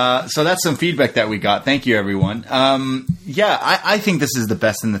why. So that's some feedback that we got. Thank you, everyone. I think this is the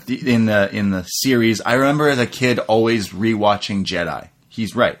best in the series. I remember as a kid always rewatching Jedi.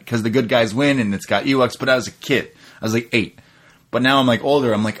 He's right, because the good guys win and it's got Ewoks, but I was a kid. I was like 8. But now I'm like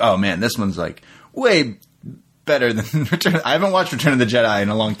older, I'm like, oh man, this one's like way better than Return. I haven't watched Return of the Jedi in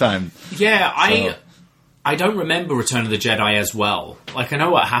a long time. Yeah, so. I don't remember Return of the Jedi as well. Like, I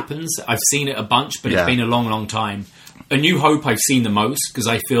know what happens. I've seen it a bunch, but it's been a long, long time. A New Hope I've seen the most, because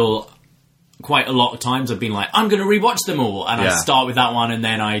I feel quite a lot of times I've been like, I'm going to rewatch them all. And I start with that one, and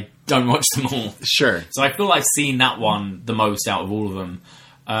then I don't watch them all. Sure. So I feel I've seen that one the most out of all of them.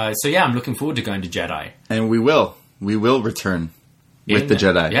 So yeah, I'm looking forward to going to Jedi. And we will. We will return with the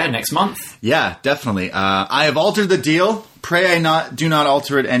Jedi. Yeah, next month. Yeah, definitely. I have altered the deal. Pray I do not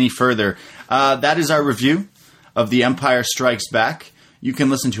alter it any further. That is our review of The Empire Strikes Back. You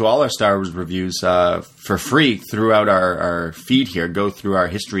can listen to all our Star Wars reviews for free throughout our feed here. Go through our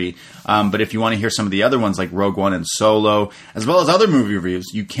history. But if you want to hear some of the other ones like Rogue One and Solo, as well as other movie reviews,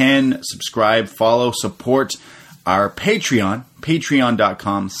 you can subscribe, follow, support our Patreon,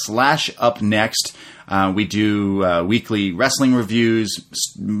 patreon.com/upNXT. We do weekly wrestling reviews,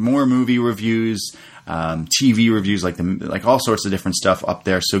 more movie reviews, TV reviews, like all sorts of different stuff up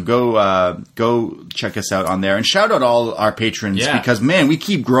there. So go check us out on there, and shout out all our patrons because man, we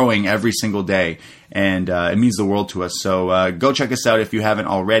keep growing every single day, and it means the world to us. So go check us out if you haven't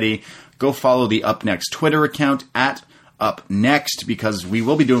already. Go follow the upNXT Twitter account at upNXT, because we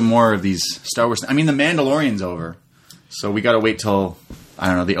will be doing more of these Star Wars. I mean, the Mandalorian's over, so we got to wait till I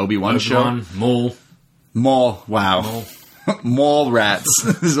don't know, the Obi-Wan show. Maul. Wow. Mall rats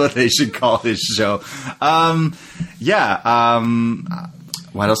is what they should call this show.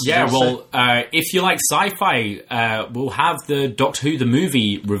 What else? If you like sci-fi, we'll have the Doctor Who the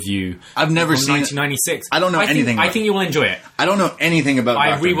movie review. I've never seen 1996. I don't know anything. I think you will enjoy it. I don't know anything about.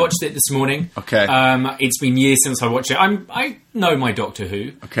 I rewatched it this morning. Okay. It's been years since I watched it. I know my Doctor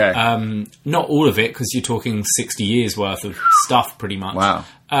Who. Okay. Not all of it, because you're talking 60 years worth of stuff, pretty much. Wow.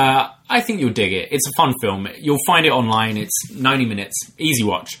 I think you'll dig it. It's a fun film. You'll find it online. It's 90 minutes. Easy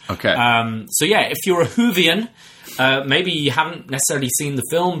watch. Okay. So yeah, if you're a Whovian, maybe you haven't necessarily seen the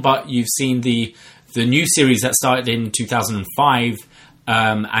film, but you've seen the new series that started in 2005,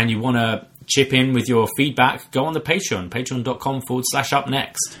 and you want to chip in with your feedback, go on the Patreon,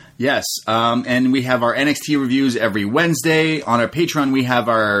 patreon.com/upNXT. Yes, and we have our NXT reviews every Wednesday. On our Patreon, we have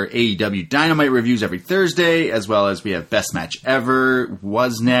our AEW Dynamite reviews every Thursday, as well as we have Best Match Ever,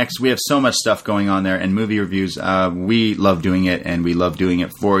 Was Next. We have so much stuff going on there, and movie reviews. We love doing it, and we love doing it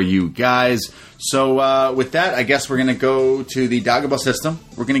for you guys. So with that, I guess we're going to go to the Dagobah system.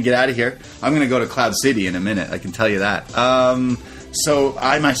 We're going to get out of here. I'm going to go to Cloud City in a minute, I can tell you that. So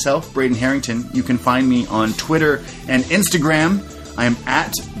I myself, Braden Harrington, you can find me on Twitter and Instagram. I am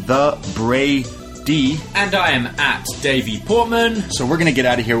at TheBrady. And I am at Davey Portman. So we're going to get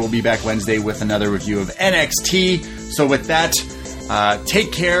out of here. We'll be back Wednesday with another review of NXT. So with that,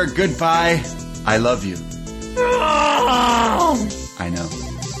 take care. Goodbye. I love you. I know.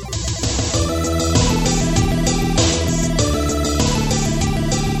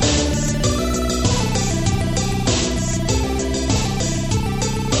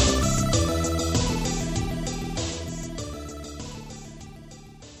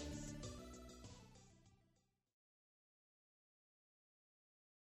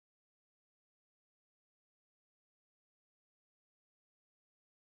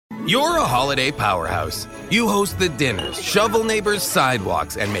 You're a holiday powerhouse. You host the dinners, shovel neighbors'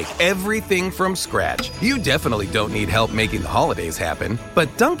 sidewalks, and make everything from scratch. You definitely don't need help making the holidays happen.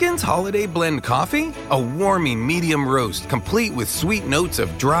 But Dunkin's Holiday Blend Coffee? A warming medium roast complete with sweet notes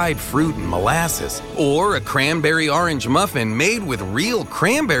of dried fruit and molasses. Or a cranberry orange muffin made with real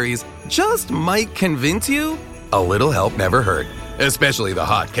cranberries just might convince you a little help never hurt. Especially the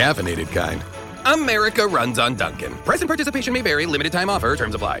hot caffeinated kind. America runs on Dunkin'. Price and participation may vary. Limited time offer.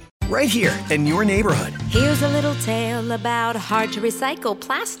 Terms apply. Right here in your neighborhood. Here's a little tale about hard-to-recycle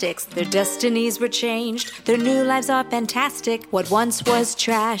plastics. Their destinies were changed. Their new lives are fantastic. What once was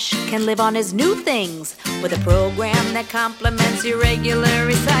trash can live on as new things with a program that complements your regular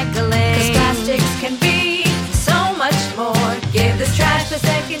recycling. 'Cause plastics can be so much more. Give this trash the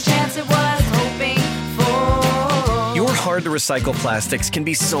second chance it was hoping for. Your hard-to-recycle plastics can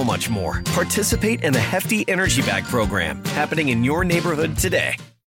be so much more. Participate in the Hefty Energy Bag program happening in your neighborhood today.